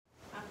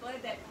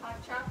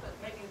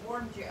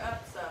warmed you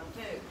up some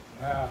too.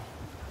 Yeah.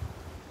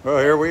 Well,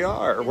 here we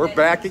are. We're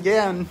back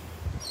again.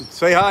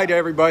 Say hi to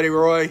everybody,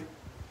 Roy.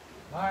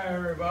 Hi,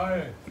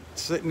 everybody.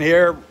 Sitting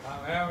here.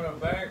 I'm having a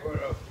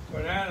banquet of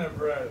banana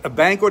bread. A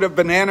banquet of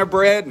banana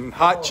bread and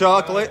hot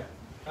chocolate.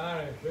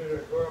 Connie, she's a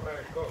gourmet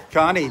cook.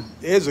 Connie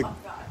is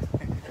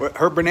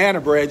her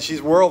banana bread.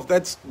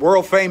 That's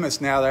world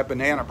famous now. That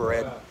banana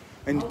bread.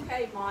 And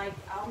okay, Mike,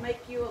 I'll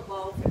make you a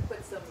loaf and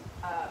put some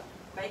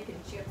bacon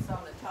chips on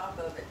the top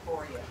of it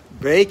for you.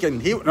 bacon.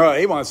 He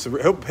wants to.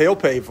 He'll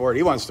pay for it.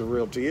 He wants the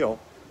real deal.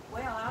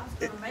 Well, I was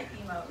going to make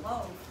him a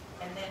loaf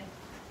and then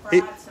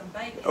fry some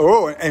bacon.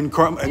 Oh, and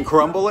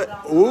crumble it.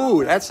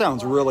 Ooh, that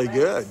sounds really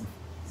good.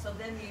 So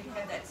then you'd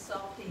have that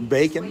salty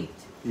bacon. Sweet.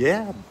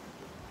 Yeah,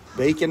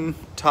 bacon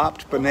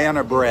topped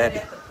banana bread.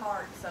 At the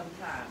park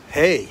sometime.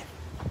 Hey.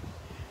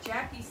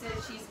 Jackie says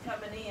she's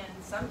coming in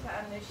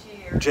sometime this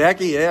year.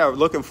 Jackie, yeah,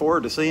 looking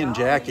forward to seeing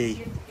Jackie.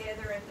 Get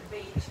together at the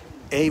beach.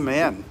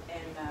 Amen.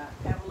 And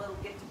have a little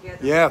get together.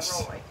 Yes.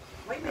 With Roy.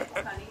 Wait a minute,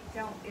 honey.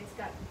 Don't.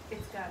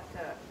 It's got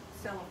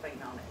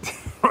cellophane on it.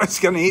 Roy's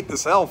gonna eat the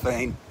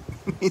cellophane.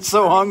 He's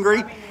so hungry.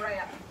 I mean,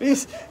 wrap.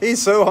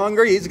 He's so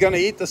hungry. He's gonna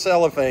eat the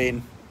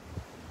cellophane.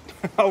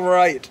 All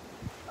right.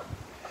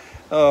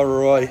 Oh,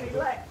 Roy.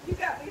 You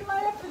got me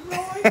laughing,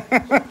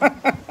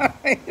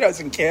 Roy. He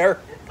doesn't care.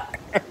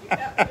 You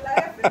got me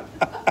laughing.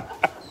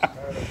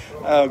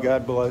 Oh,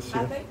 God bless you.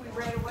 I think we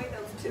ran away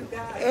those two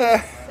guys.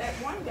 That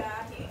one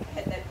guy, he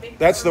had that big.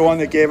 That's the one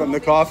that gave him the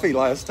coffee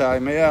last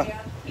time, yeah.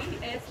 Yeah,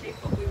 he asked me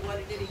if we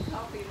wanted any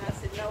coffee, and I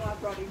said, no, I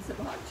brought him some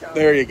hot chocolate.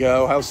 There you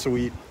go. How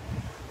sweet.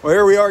 Well,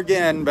 here we are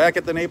again, back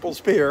at the Naples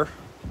Pier.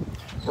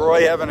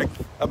 Roy having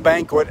a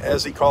banquet,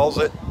 as he calls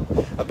it.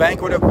 A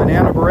banquet of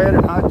banana bread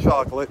and hot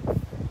chocolate.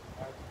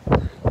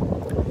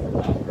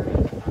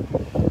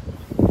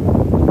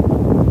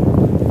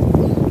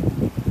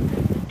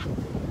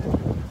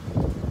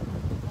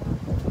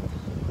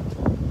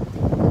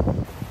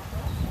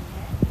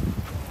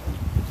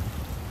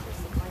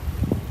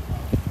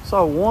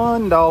 Saw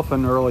one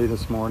dolphin earlier.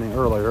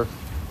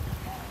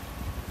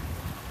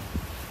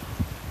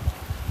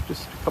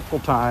 Just a couple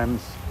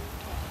times.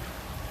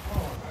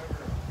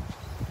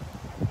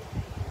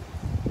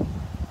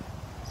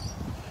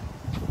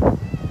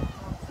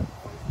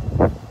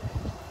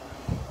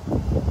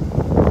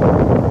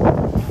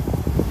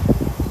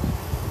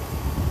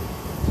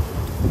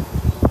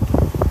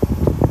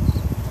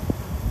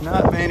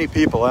 Not many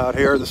people out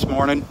here this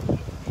morning.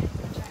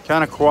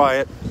 Kind of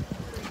quiet.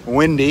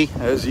 Windy,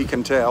 as you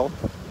can tell.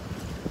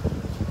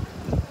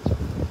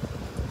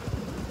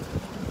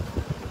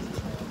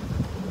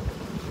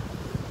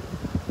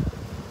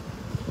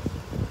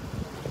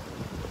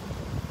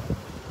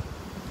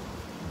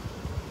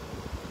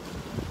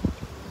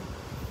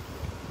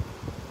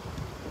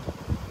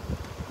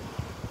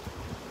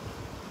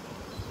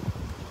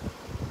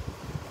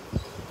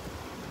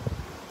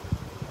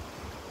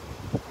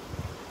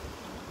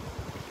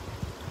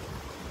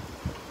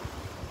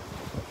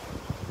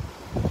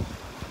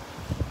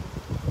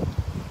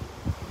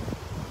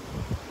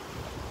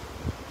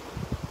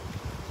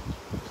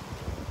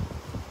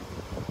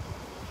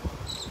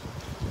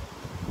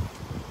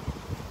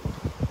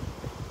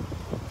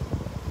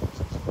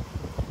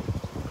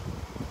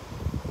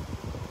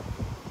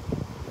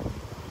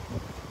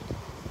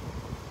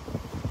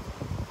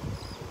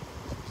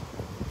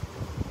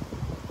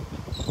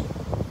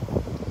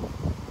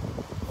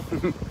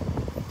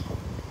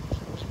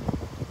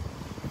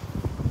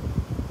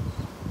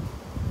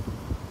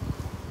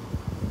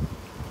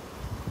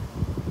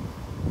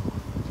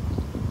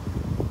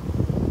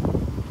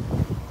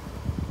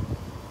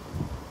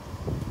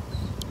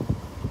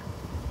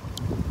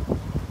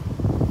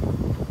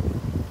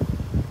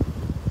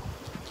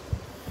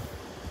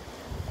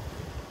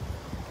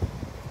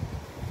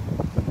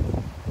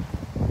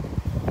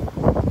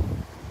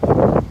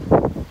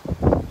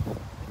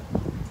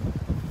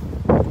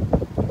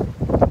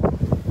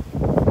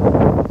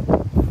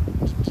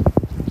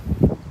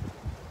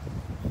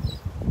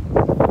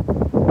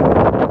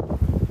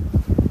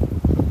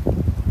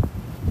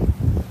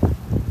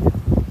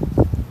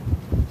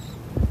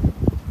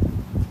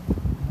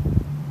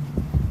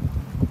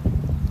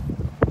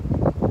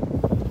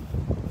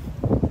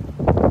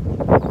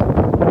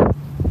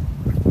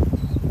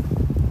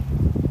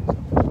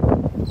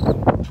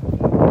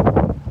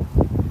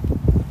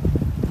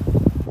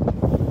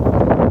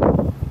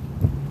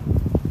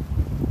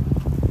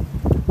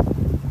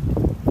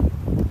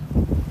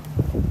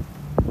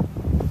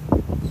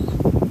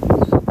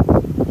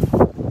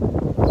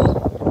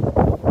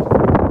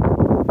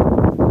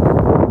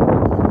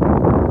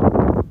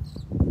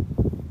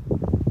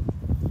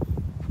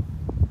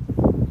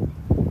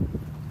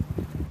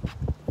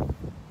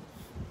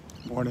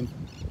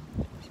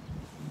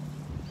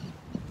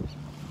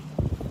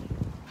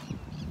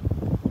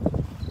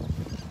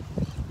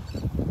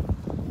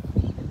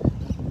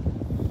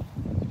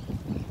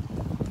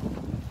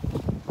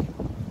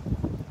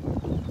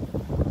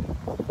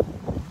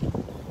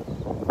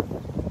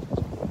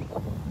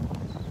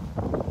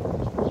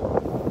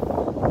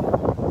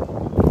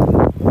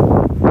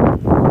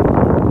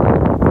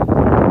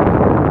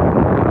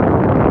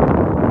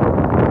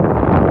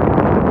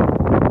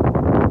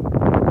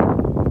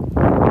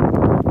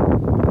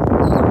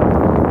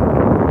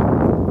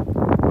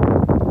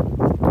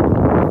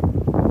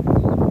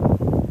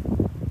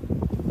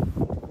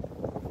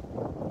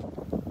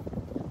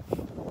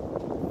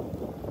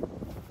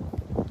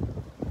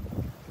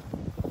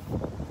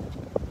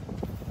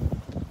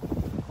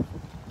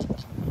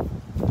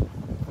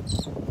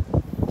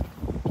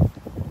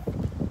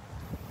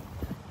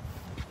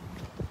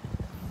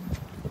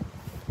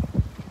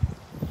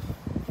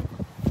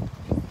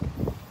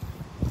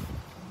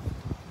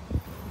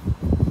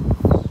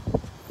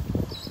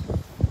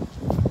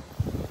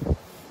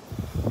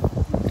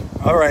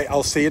 All right,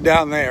 I'll see you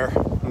down there.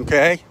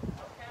 Okay?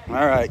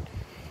 All right.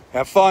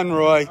 Have fun,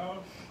 Roy.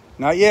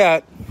 Not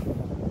yet.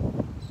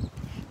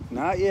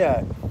 Not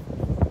yet.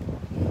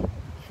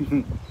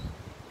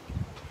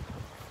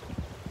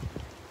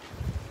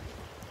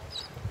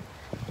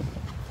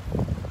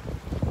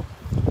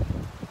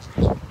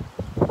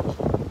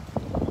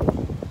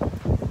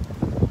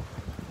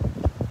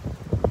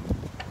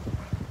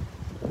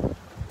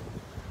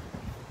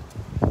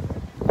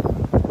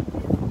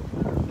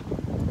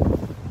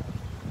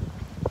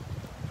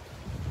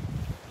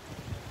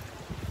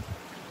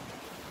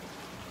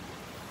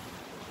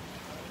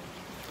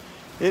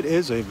 It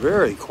is a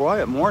very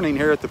quiet morning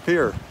here at the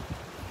pier.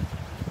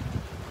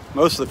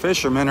 Most of the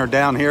fishermen are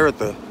down here at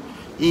the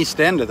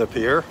east end of the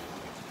pier.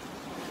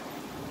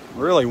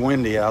 Really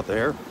windy out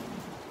there,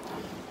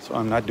 so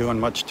I'm not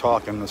doing much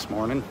talking this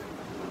morning.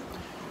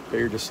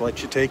 Figured just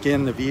let you take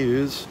in the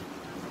views.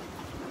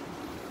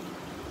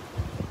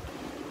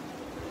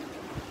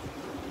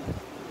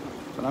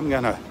 But I'm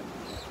gonna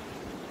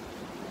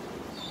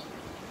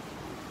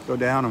go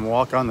down and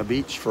walk on the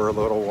beach for a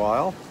little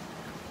while.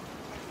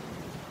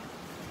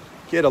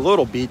 Get a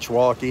little beach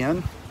walk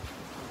in.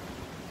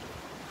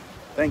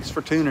 Thanks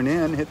for tuning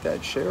in. Hit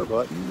that share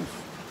button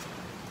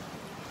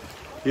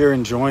if you're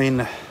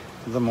enjoying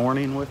the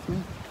morning with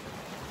me.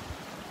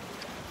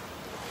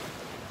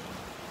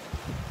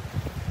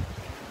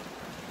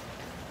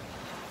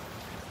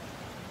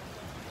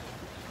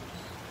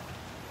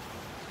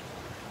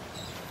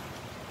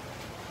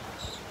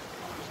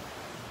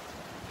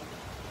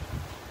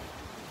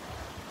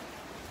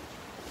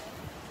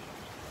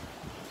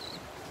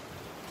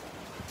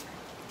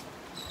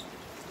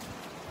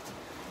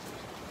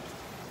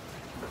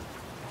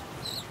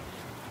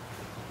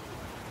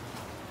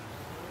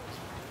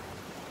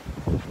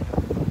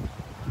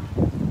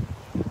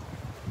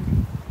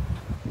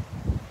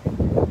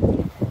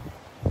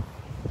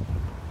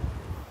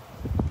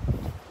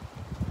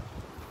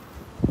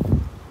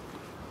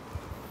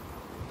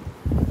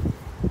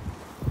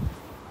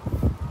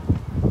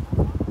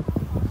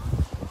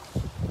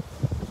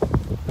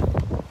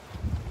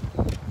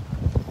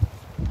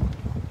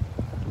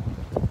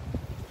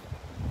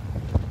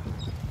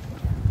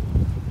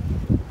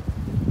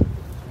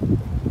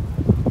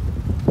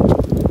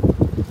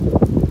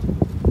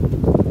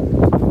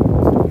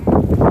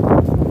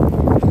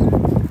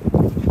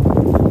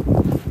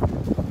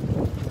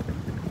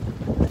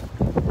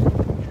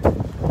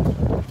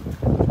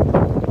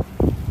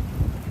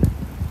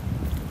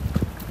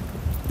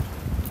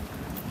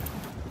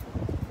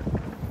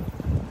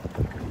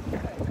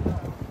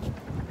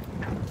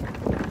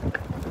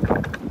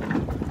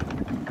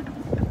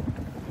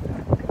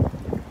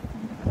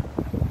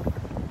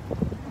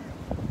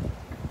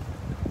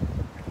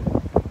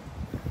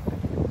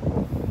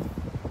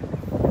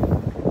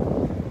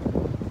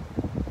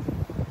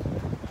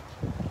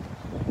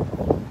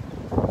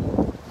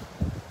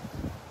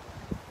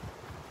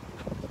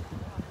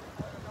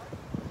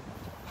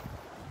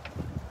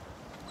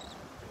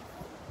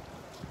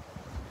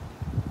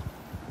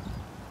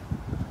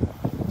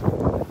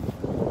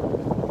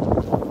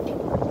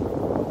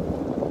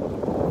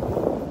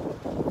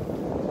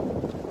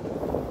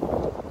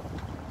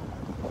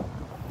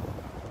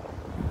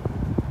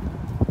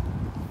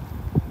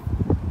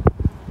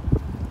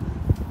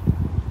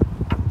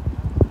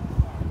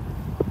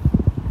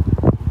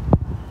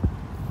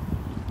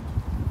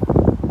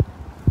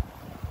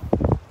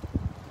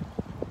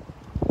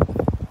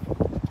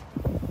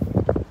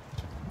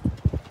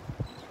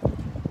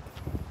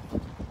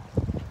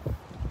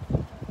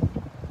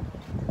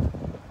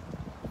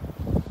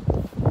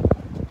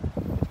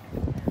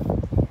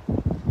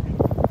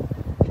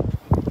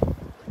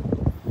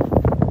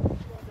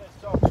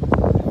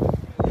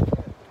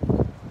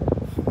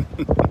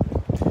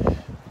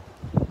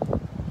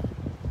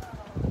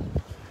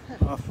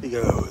 Off he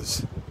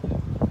goes.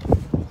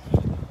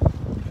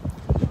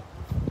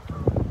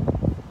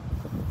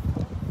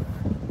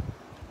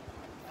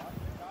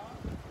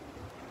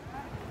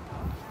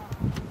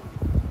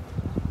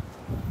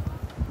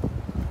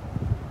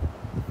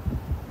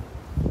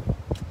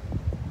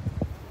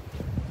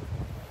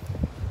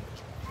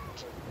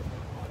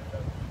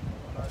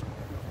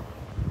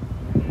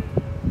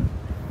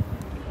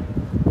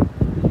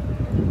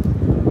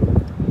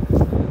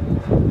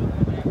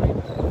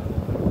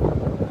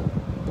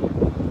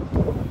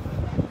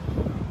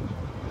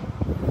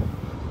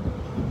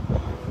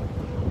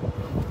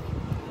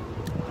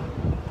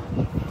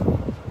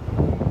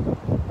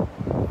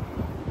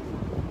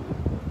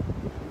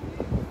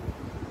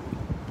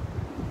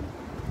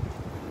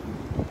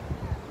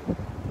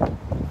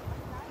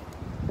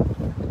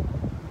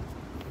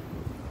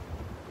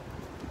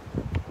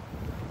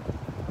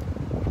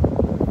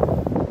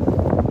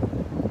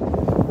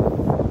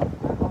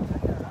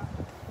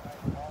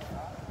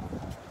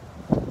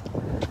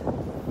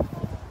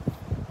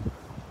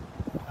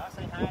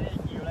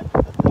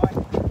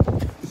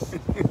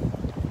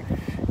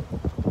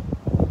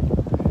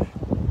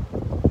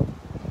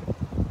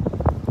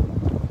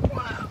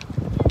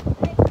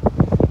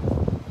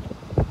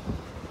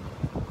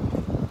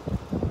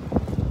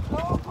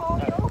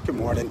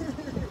 morning.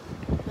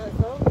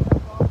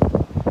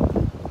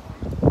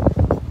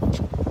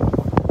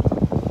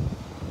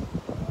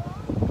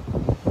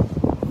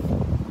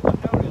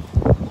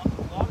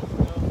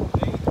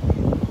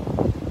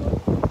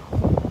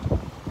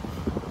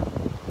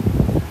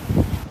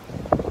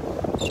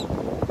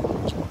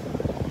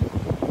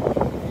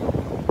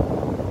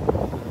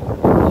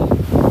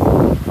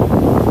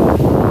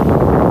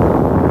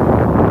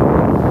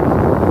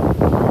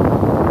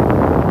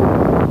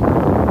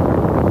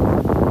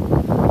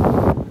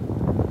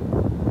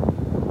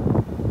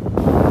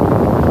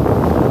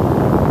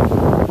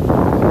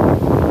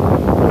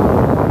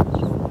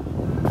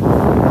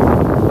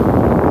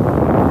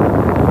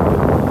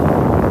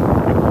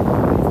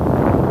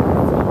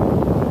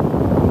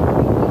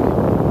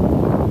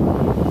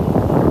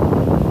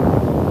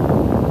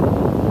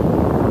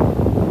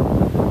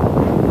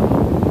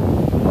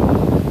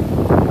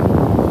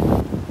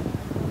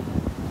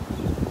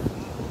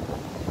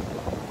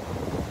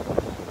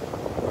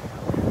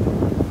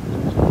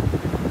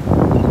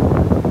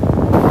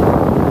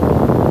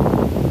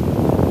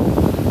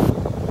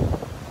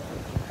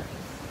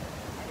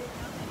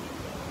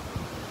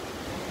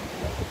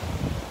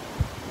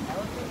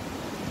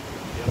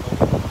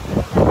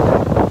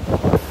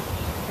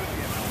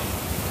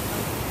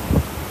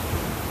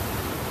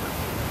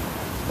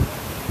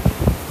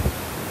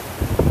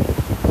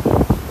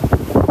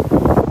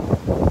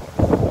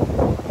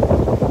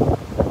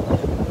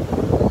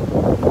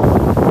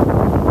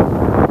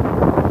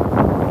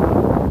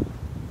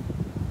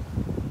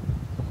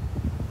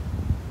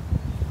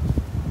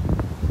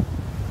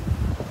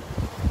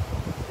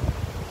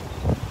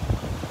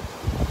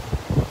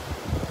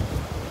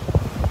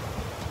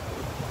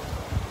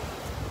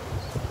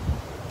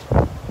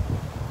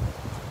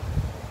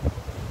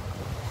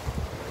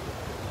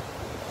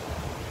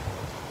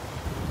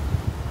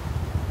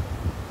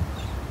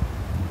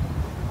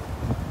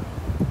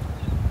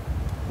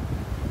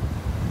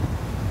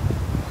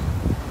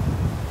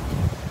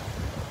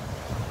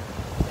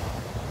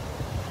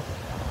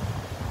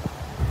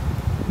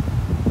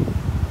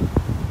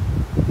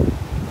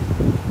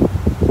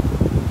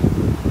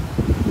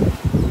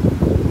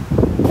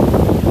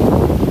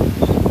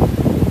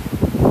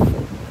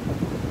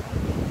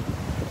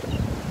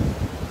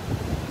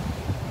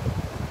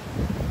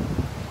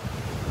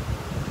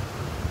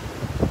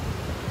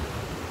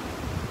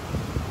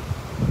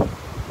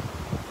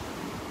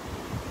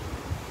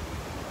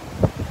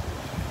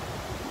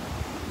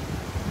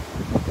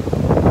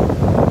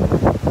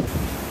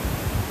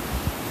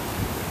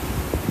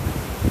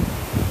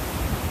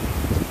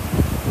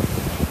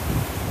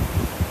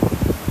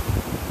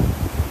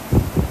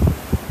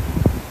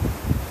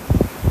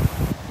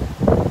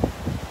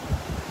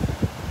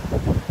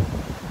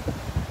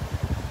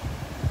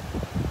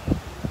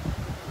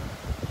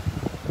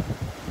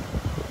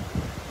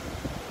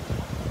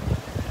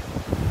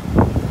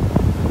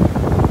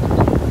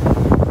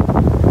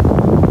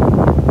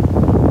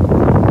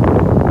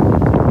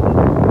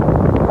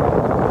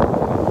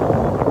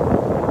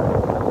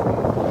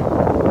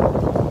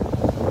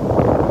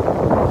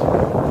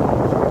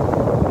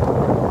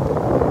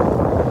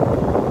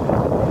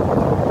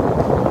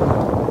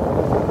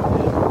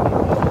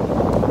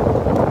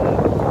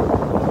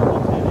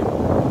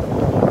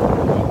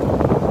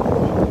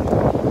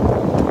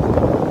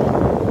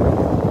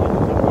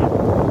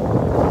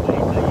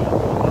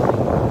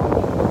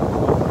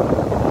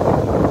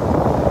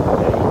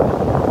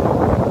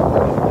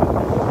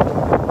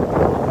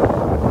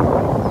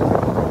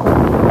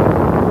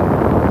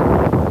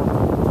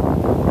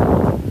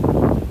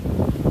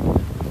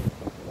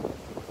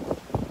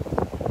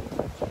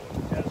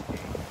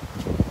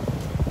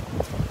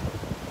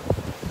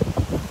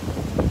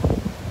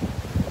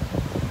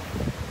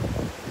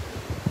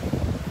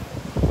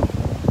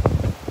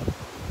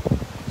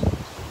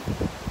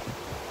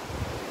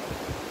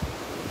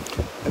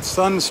 The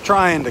sun's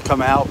trying to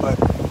come out, but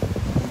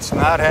it's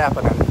not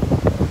happening.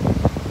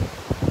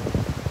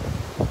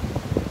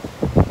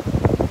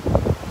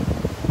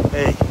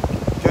 Hey,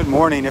 good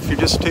morning. If you're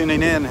just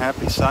tuning in,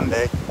 happy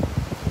Sunday.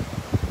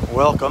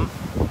 Welcome.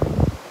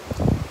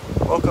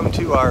 Welcome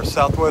to our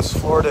Southwest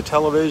Florida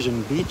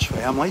Television Beach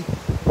family.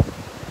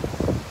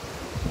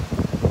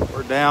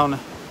 We're down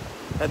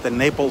at the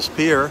Naples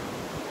Pier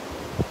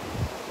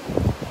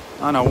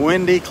on a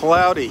windy,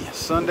 cloudy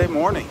Sunday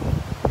morning.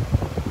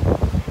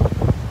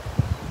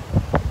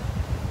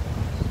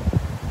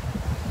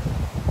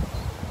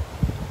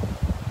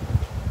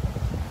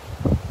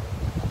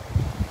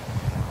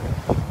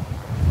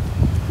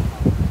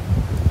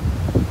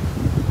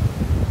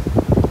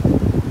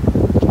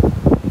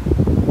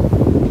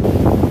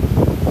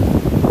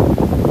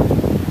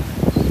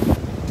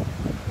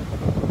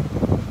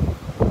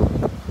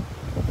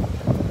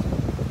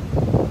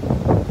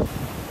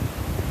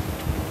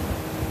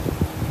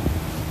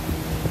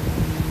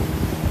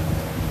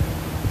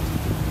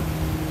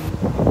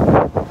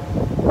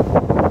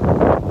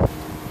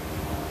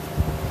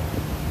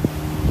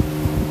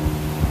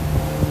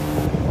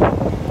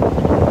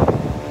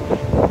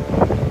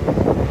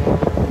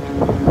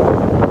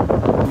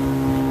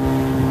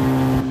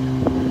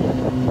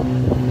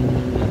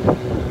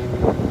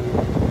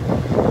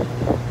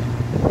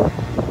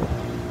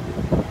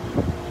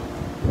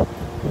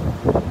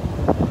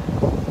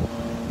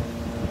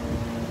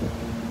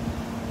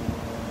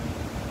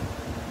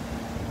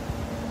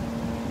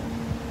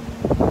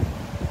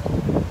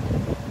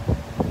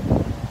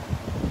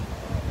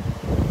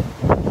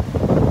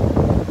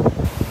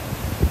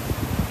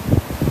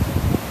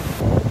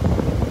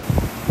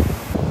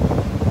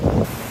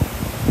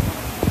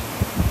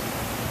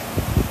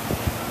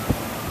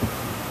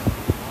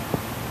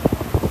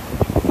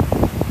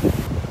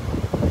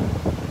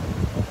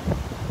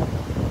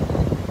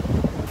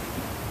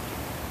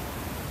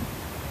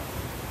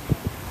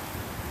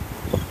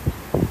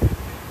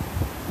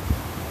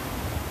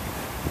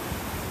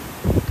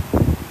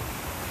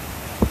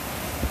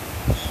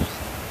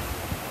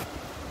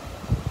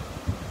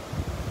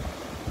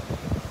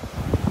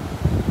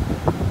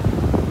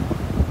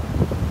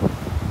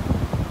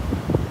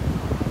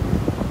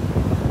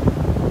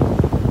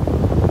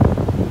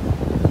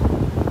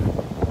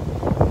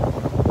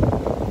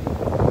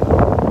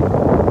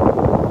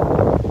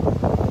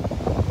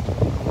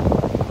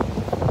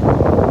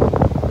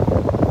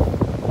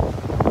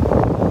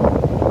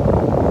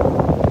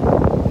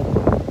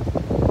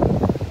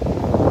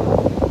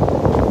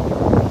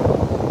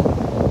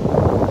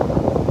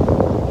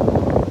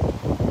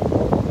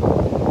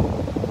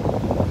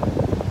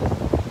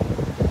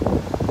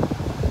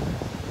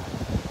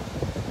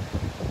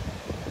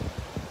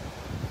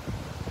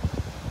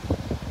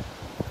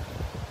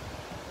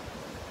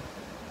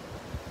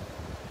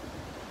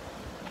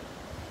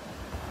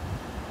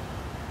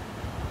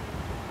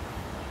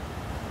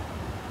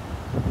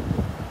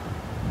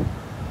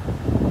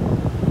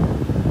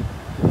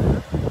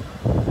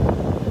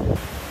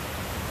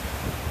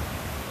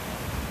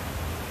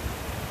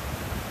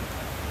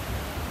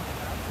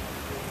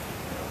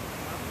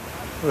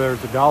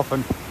 There's a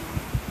dolphin.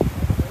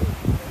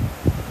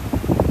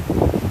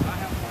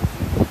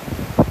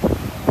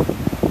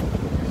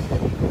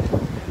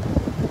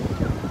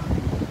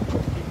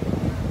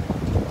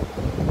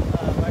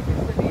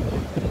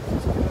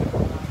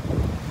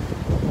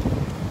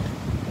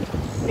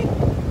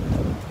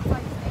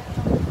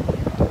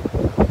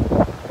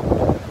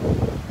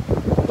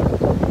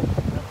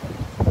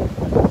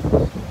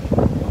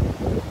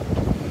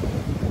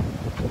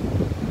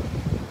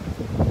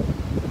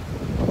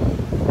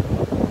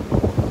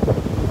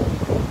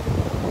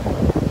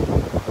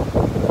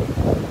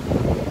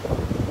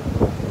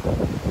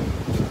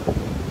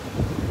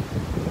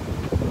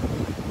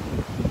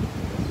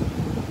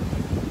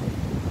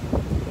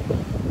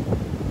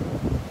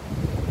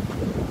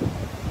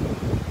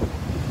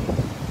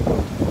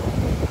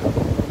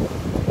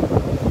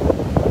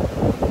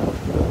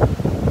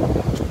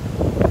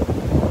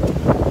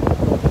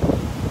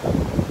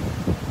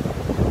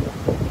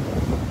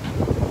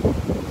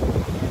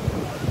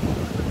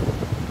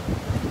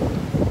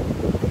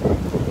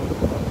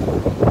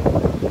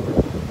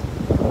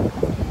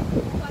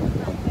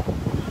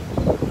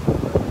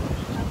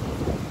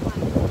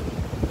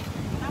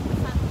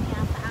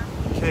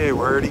 Okay,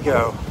 where'd he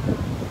go?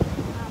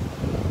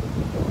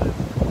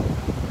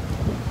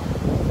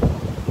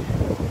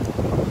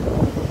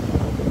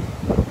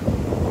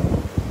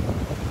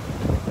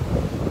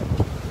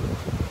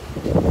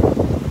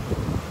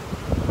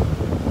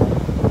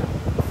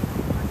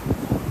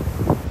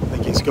 I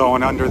think he's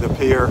going under the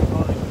pier.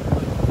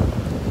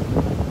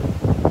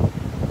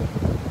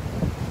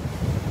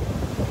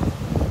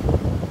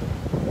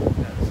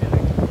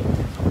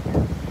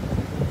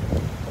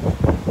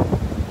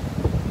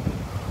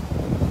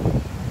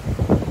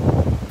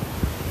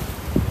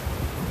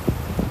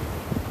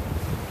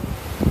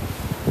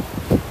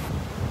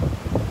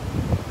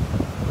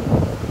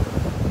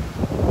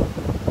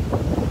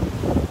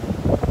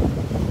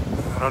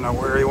 I don't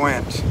know where he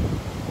went.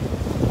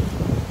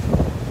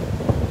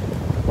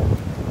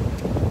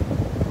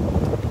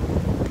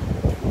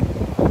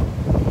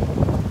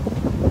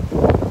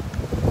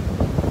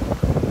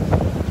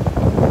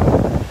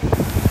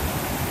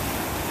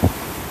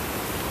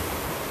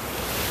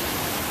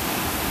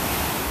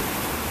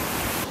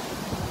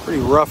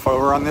 Pretty rough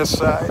over on this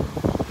side.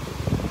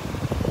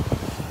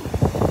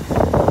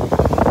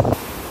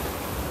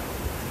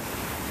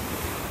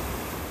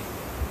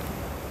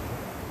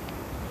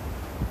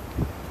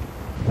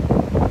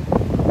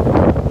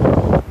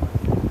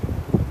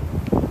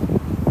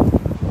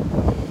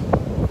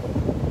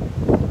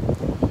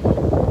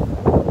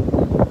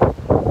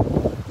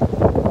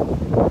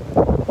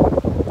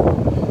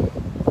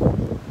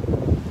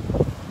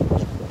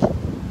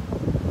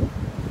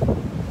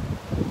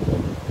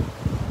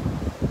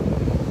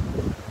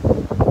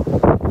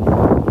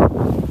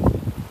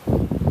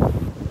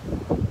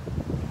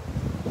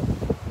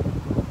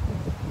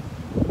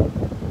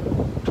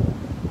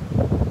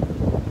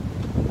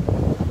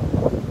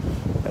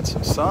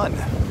 Some sun,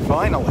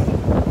 finally.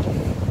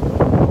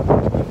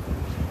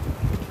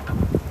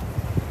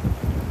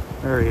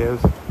 There he is.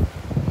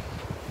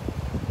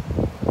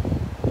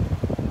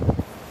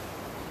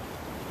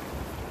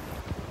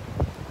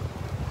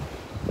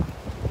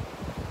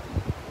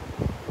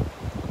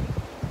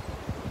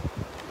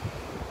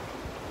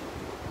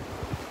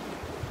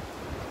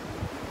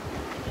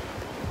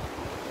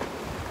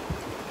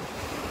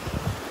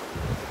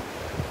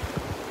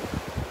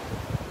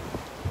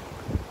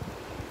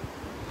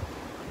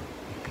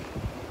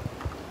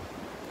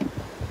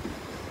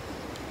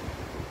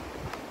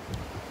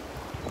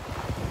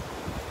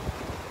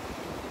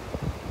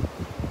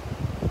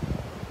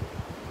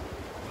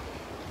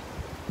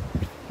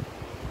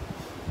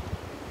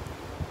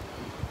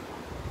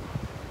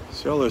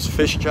 See all those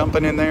fish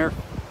jumping in there?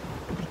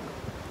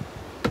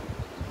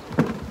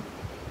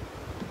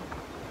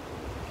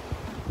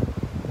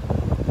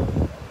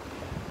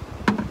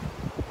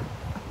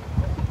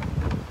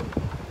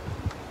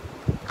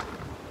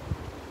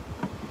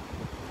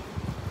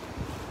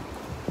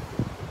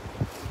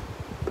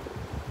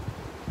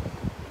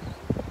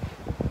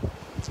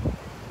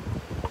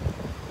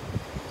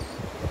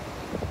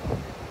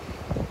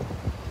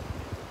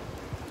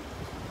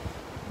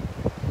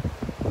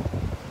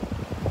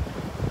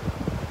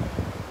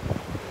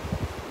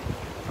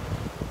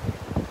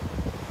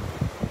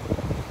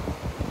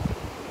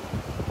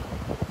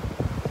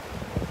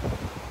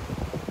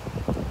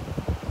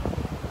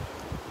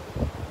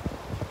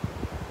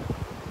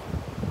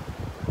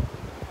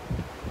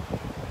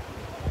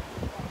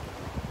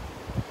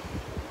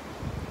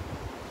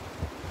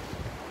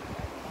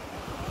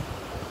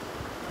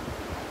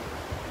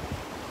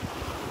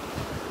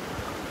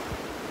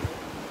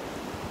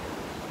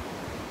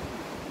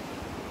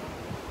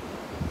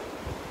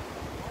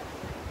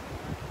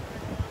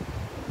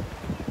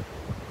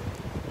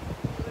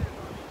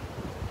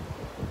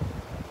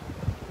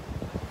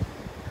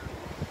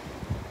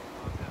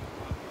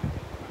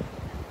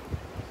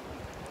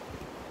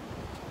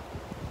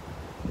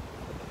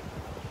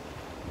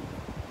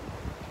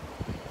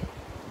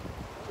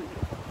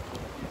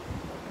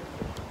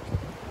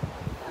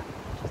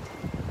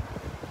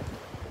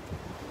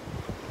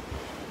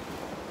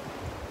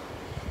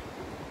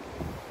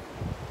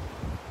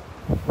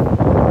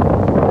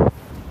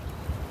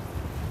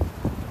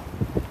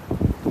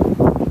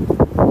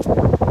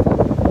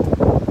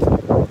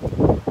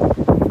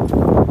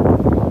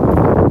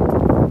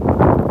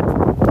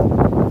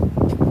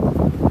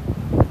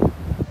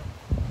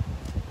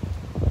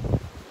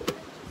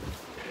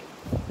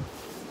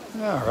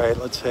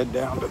 let's head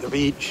down to the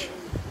beach.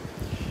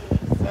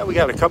 Yeah, we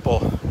got a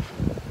couple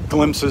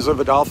glimpses of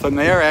a dolphin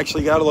there.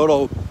 Actually got a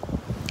little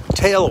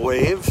tail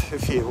wave,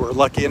 if you were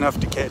lucky enough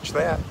to catch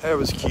that. That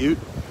was cute.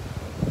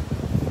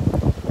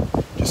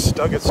 Just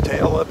stuck its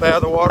tail up out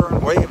of the water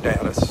and waved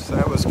at us.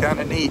 That was kind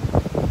of neat.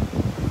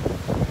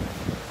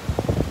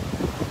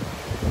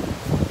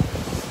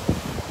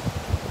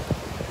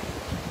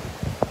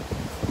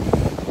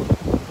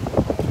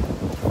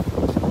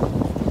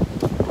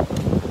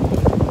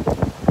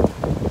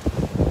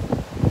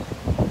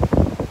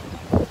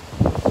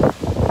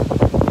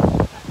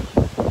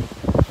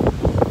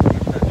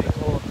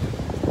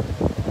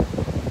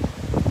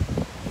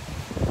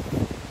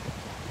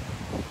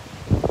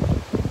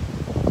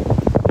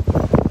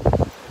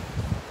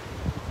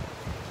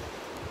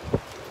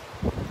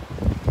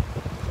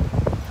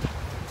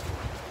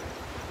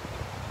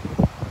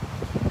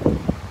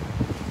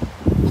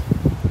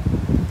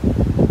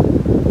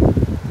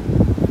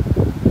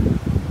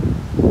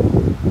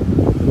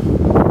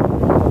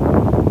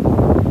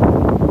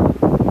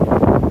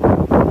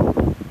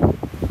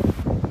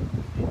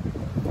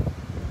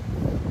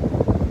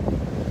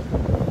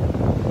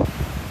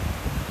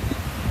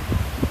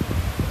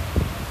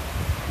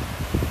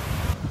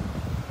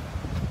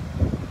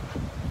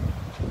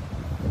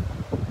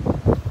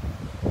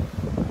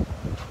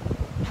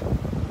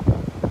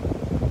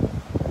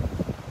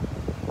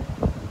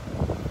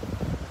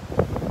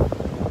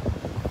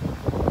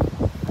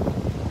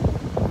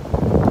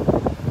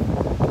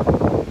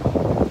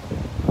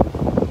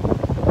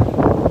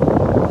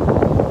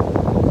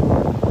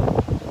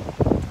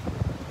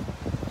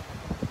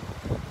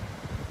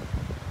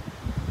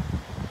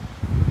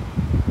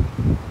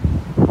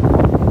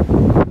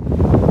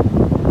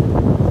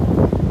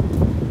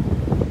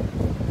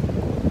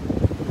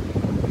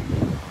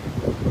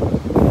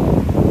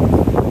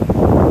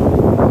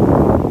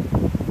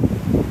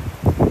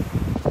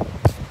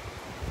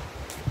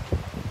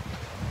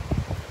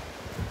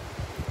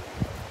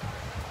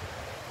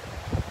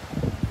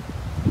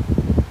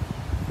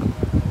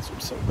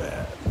 So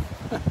bad.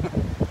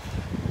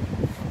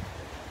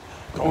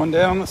 Going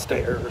down the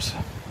stairs.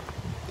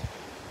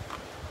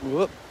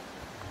 Whoop.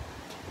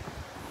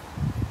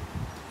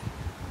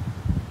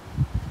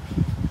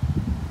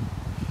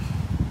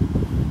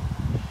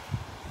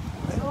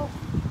 Well,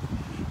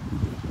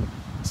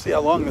 see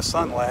how long the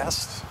sun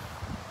lasts.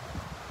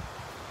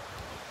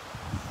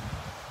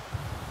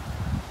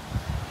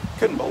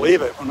 Couldn't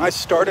believe it. When I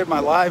started my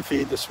live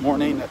feed this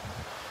morning at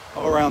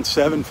around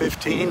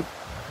 7:15,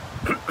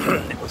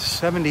 it was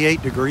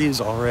 78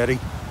 degrees already.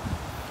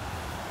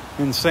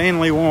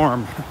 Insanely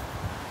warm.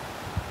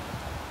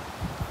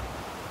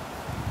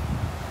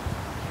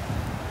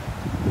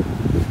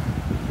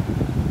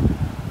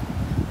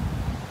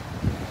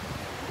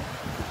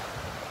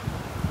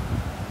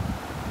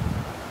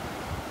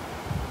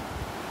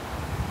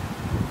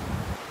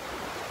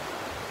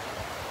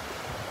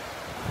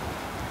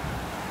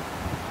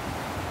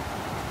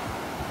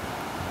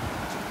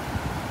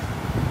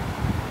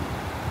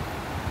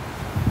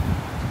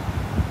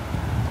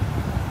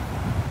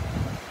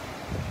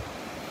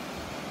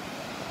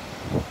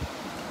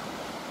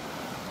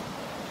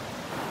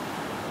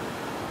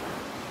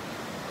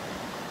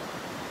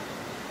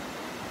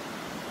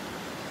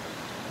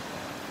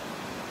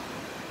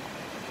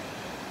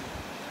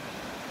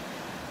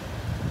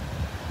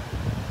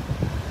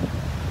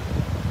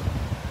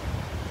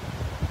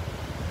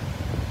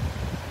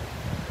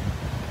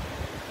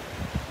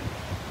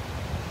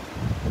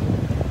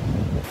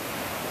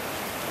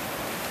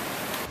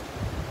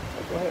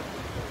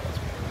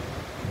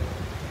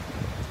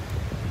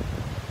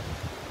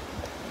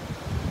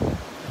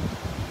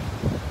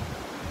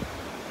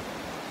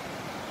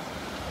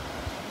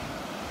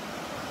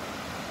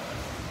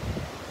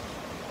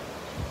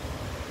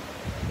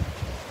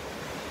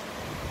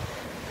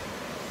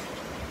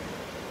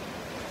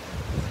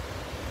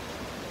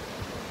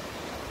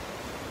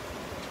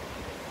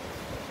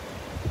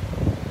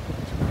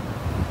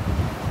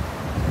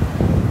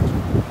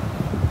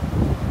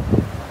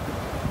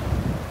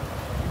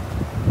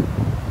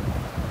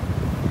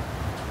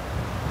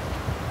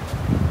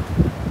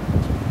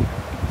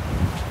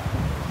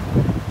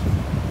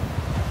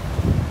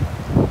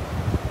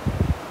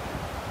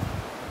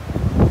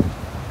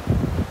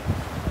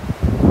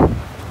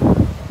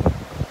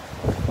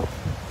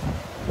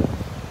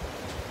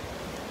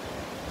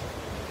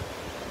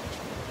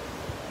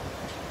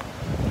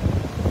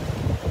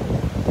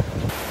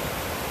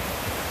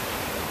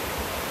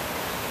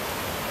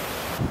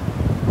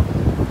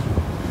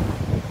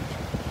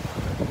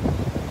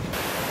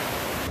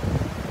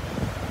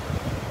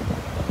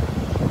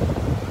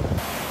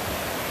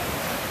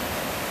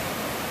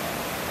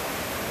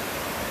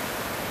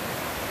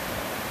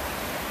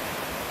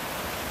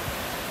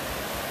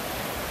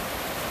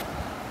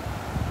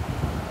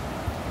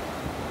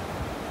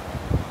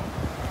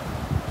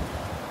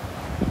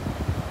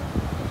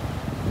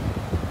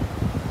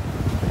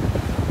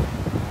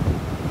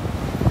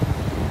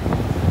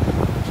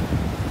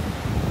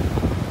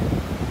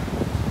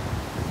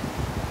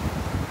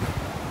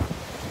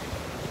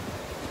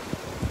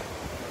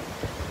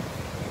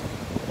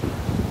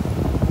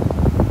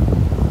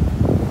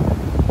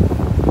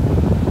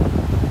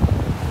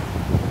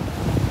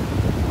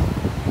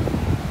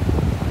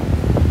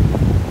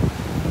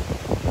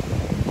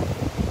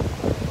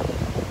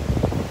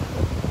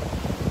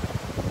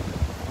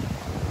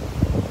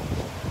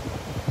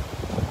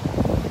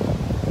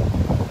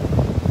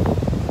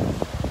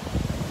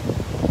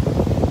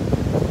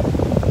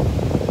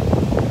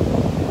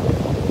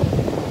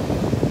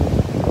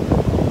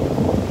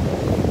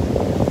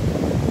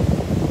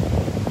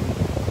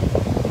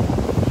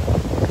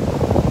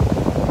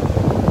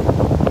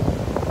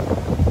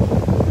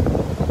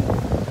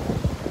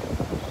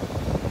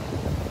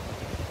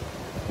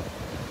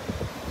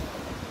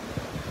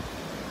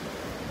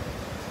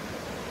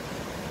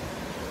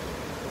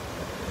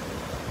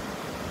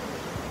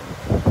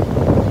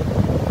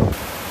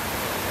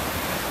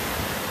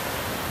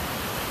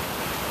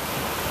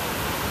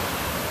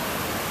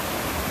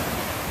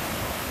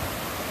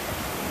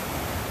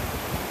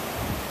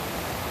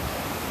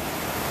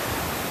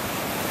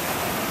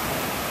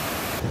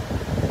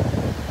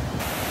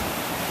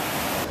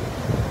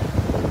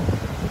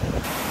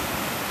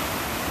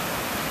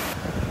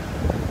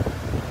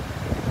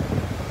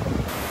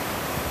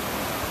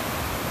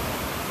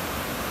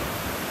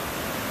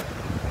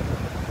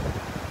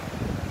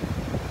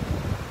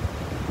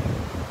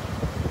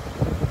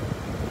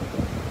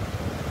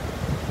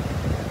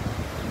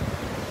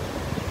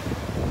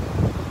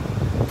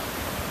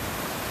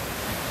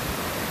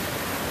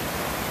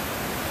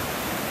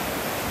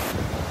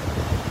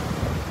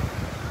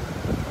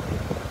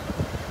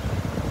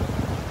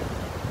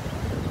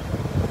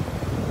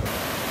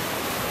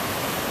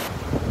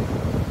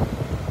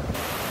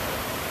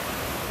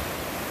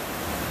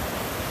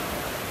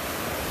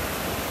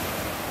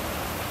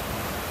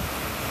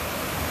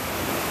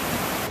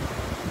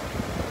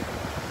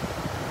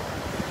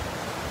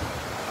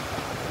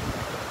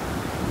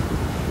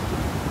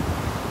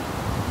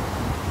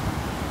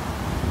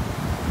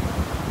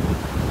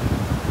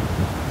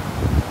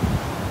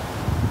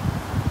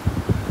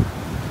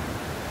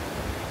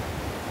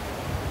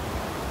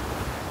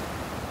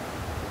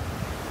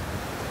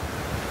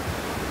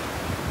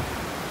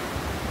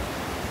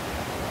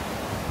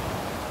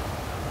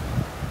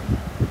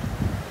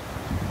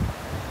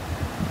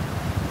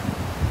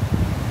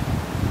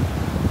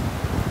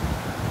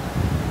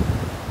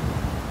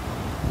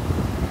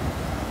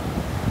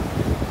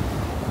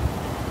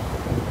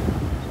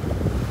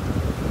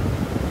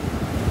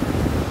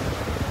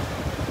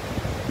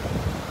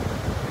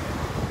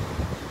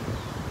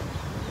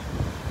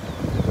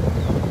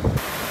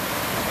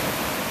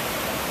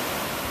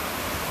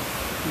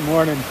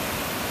 Morning.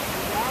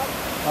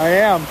 I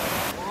am.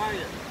 How are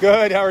you?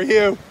 Good. How are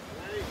you?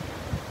 Great.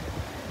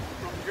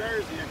 From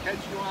Jersey. I catch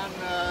you on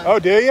Oh,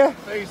 do you?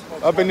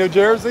 Facebook. Up in New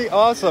Jersey?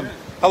 Awesome. Yeah.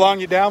 How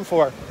long you down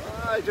for?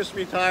 I just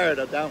retired.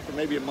 I'm down for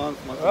maybe a month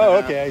and a Oh,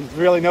 half. okay.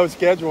 Really no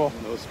schedule.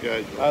 No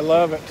schedule. I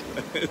love it.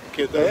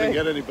 Kid doesn't Hey.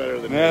 get any better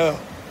than No, this.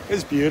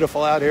 it's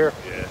beautiful out here.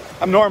 Yeah.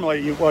 I'm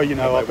normally, well, you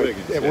know, Up up by at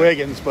Wiggins, at yeah.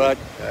 Wiggins, but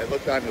I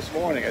looked on this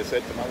morning. I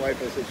said to my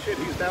wife, I said, shit,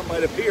 he's down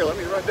by the pier. Let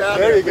me run down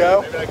there you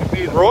go. Maybe I can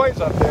meet him.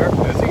 Roy's up there.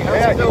 Is he?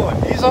 How's he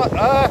doing? He's on,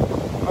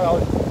 well,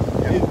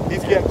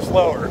 he's getting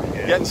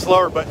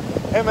slower, but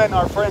him and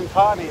our friend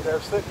Connie,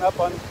 they're sitting up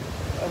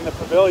in the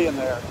pavilion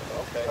there,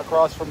 Okay.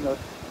 across from the.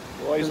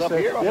 Roy's up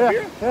here? On Yeah, the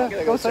pier? yeah.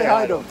 Okay, Go say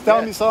hi to him. Tell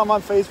him you saw him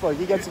on Facebook.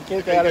 He gets a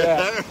kick out of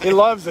that. He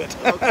loves it.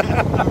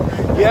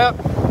 Yep.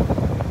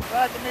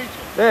 Glad to meet you.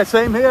 Yeah,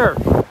 same here.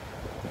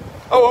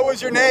 Oh, what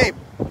was your name?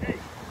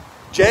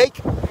 Jake?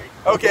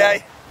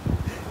 Okay.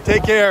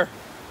 Take care.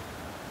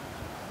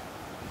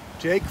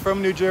 Jake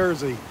from New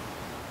Jersey.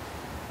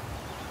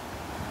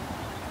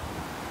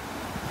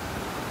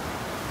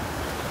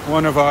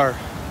 One of our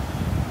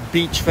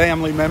beach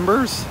family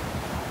members.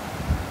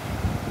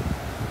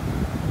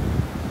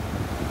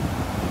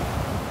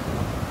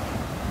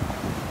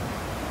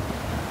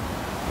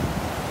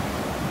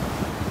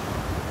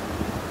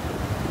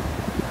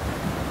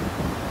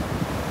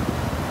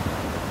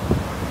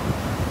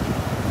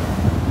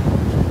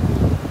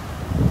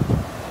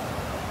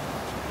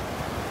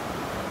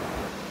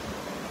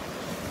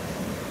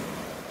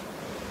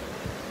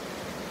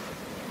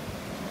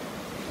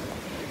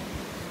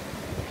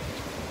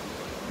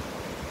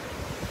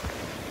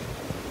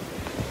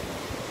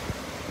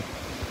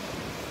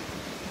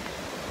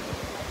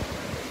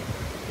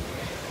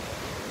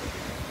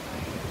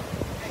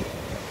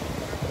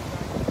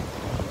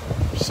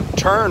 Some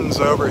turns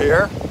over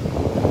here.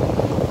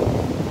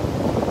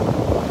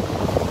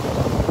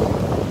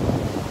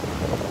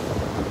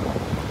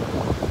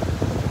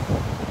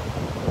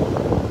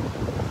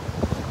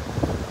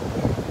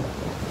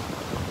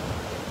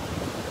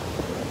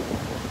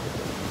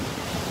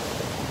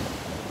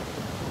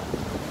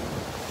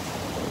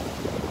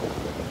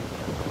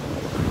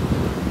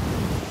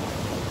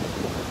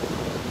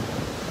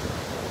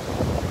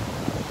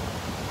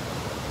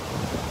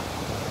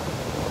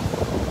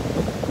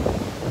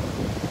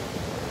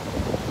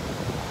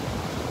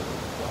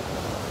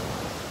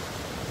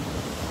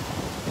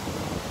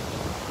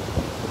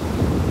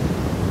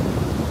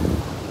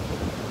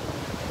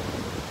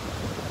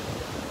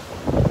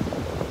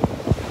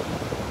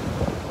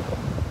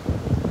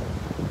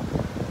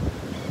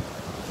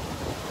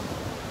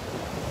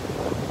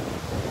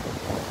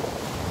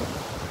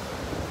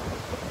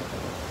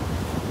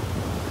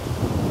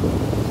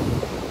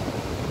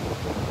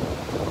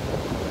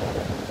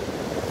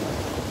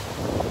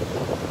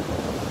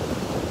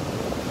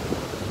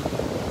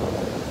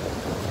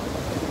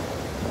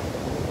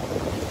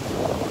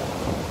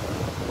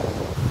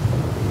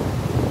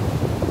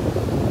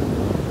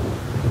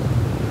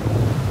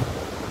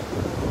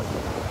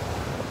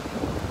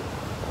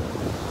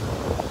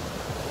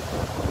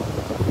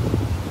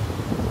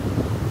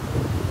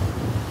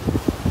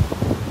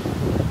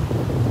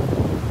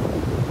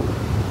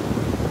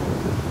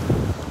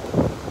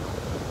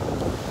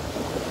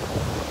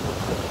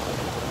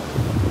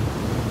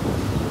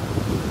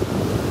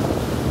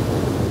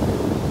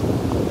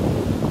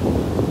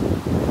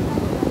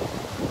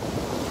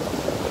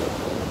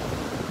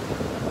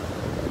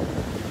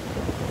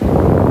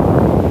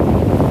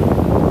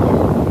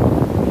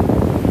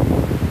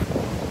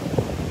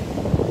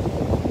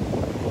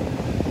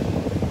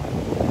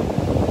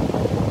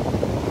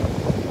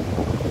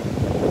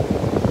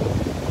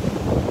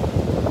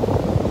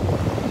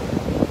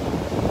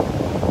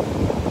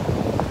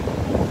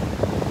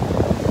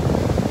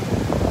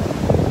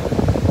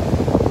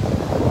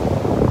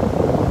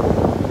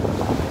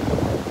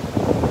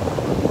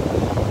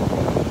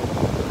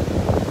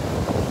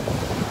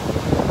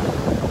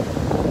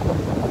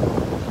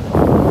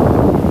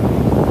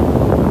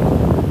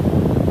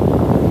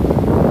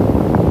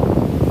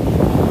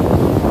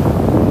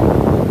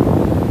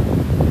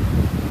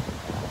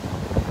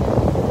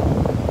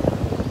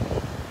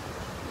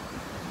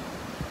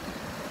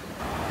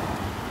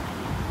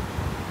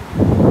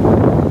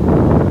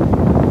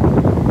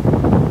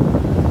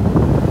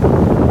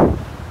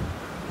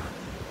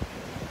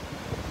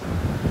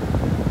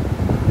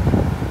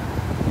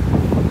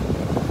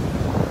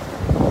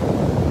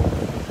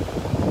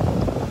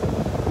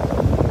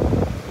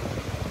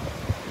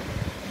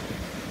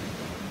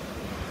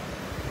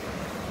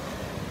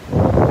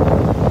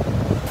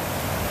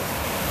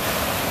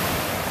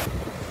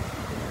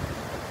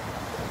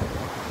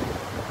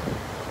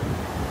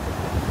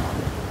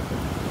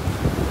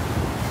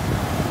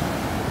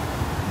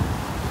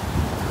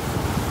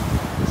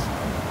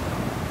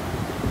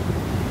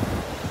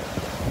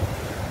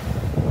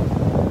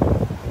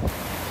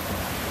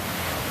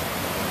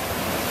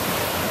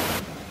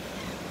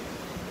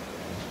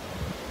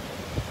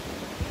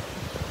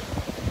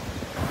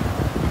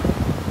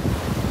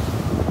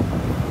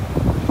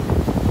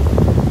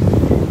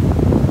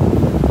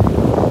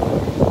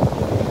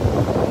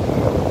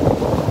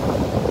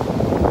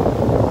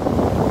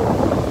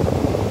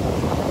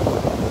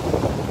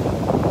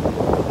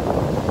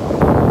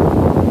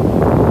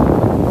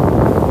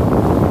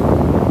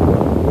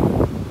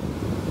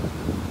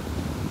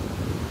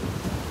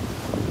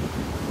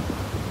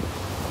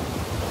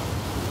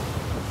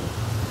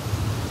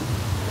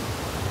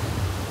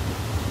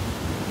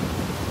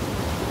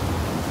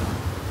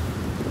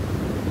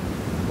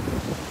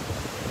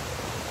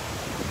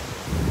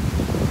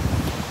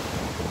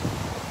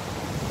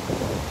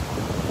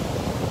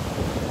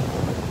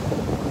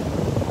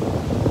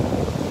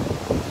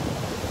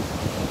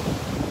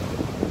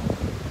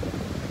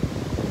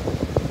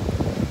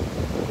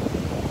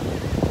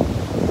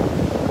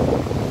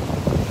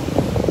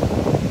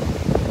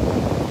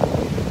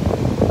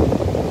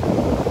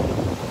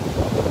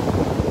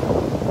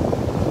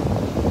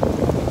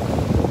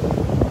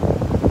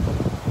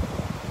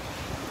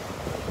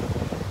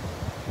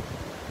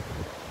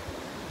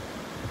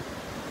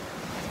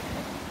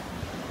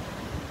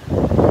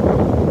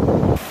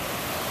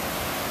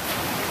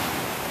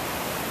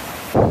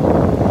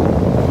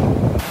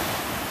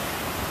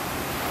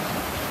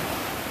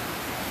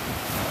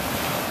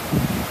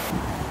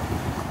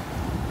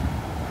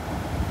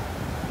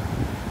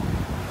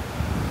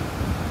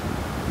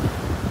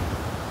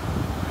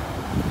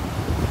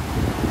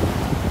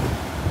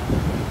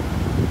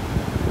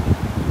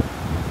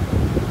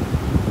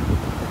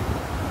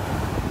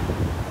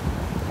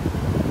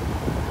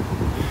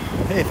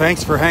 Hey,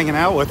 thanks for hanging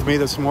out with me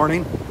this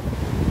morning.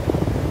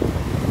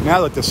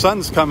 Now that the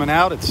sun's coming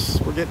out,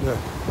 we're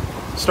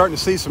starting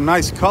to see some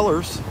nice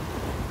colors.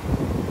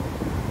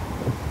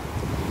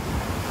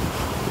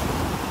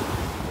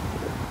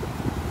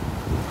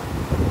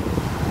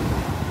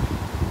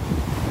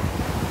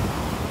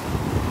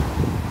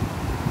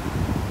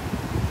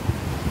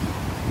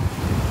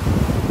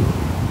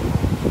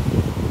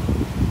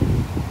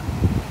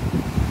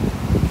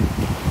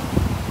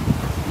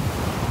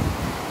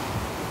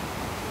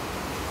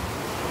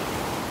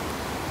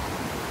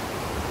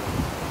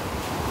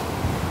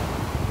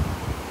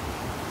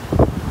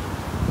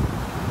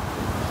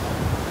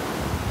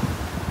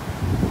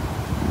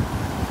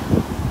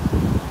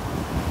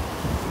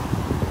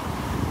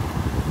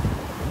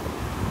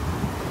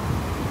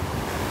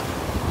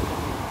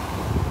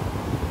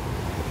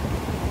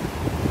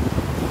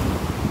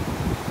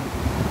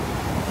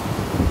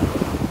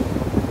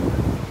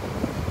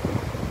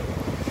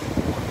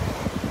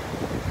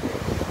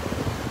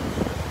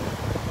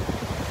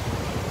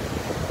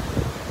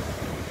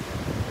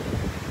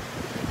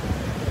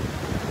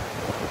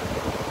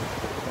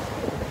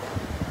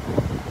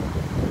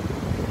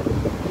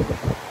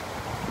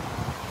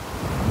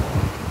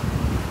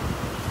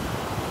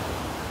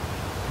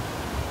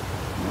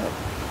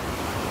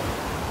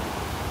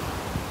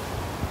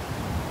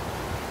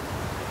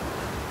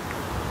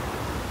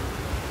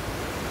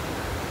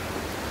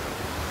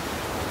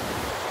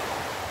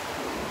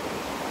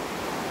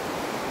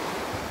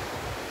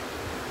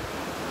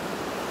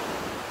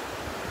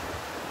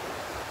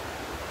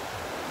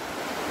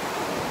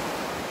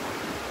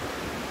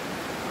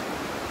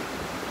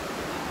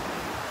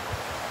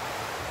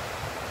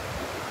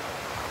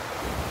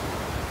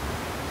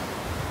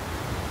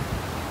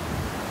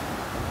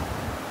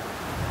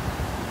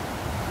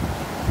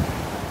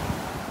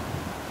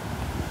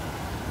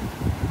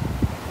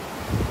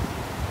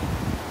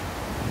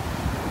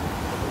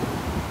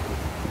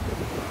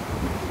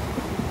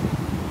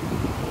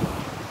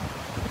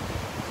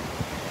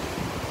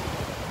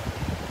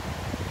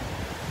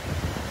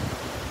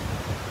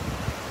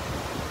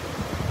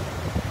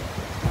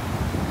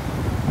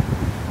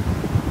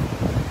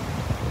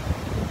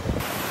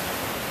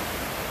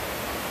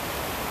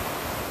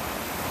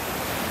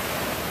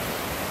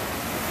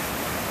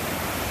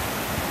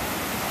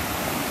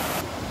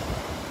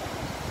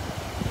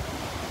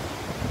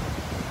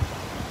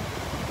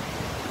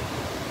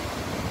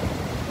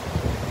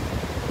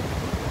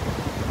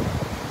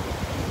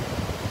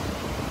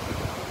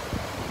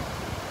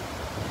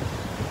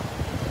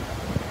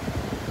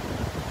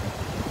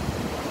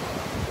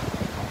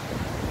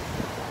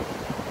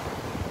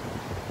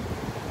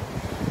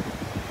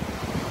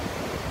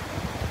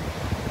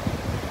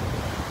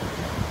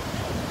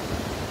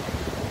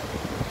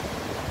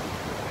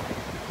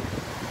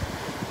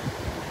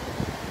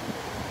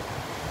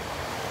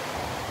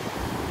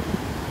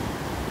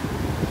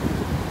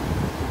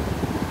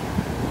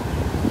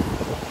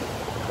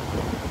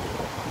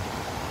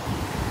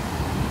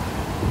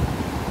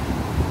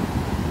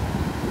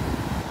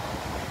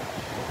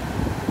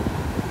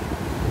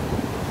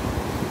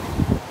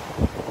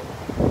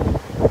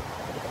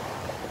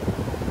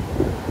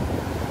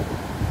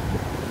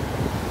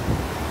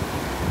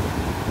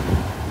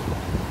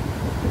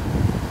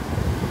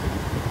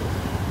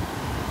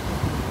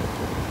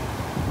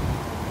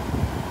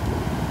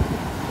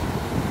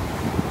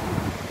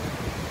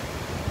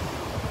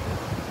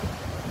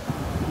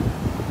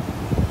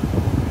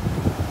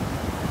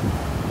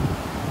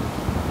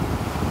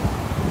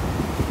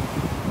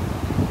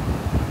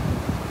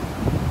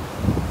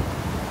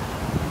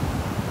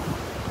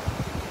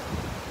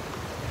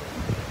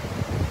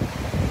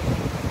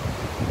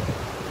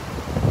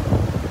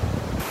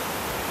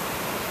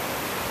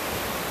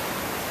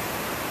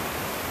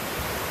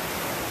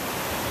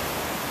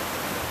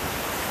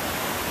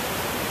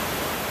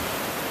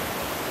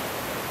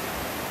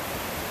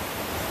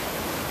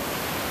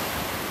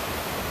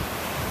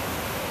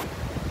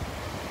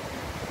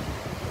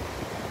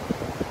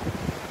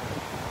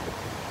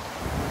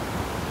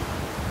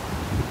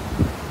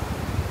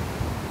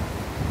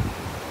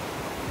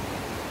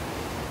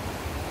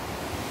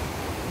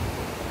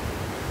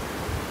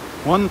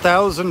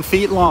 "1,000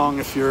 feet long,"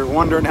 if you're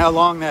wondering how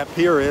long that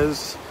pier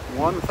is.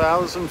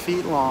 1,000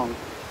 feet long.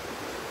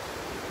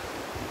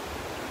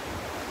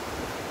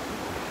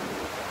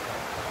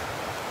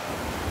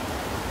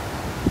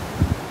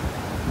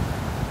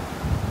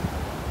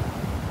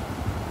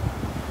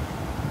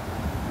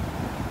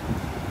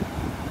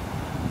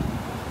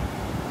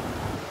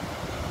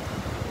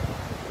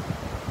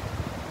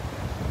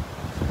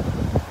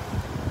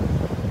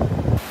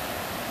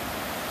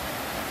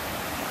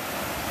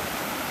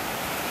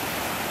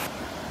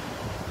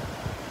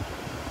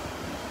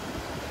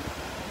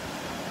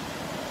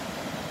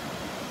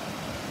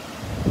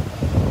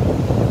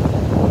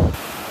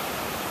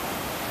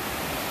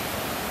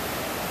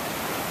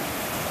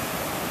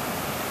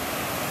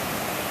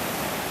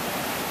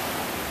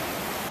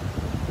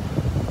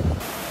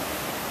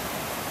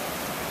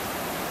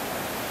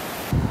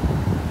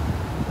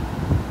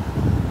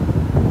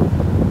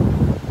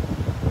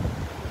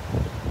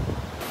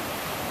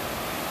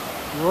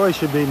 Joey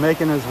should be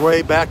making his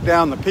way back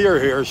down the pier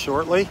here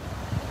shortly.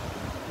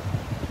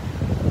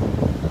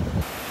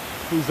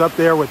 He's up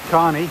there with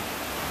Connie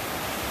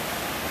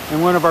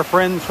and one of our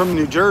friends from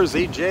New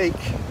Jersey, Jake.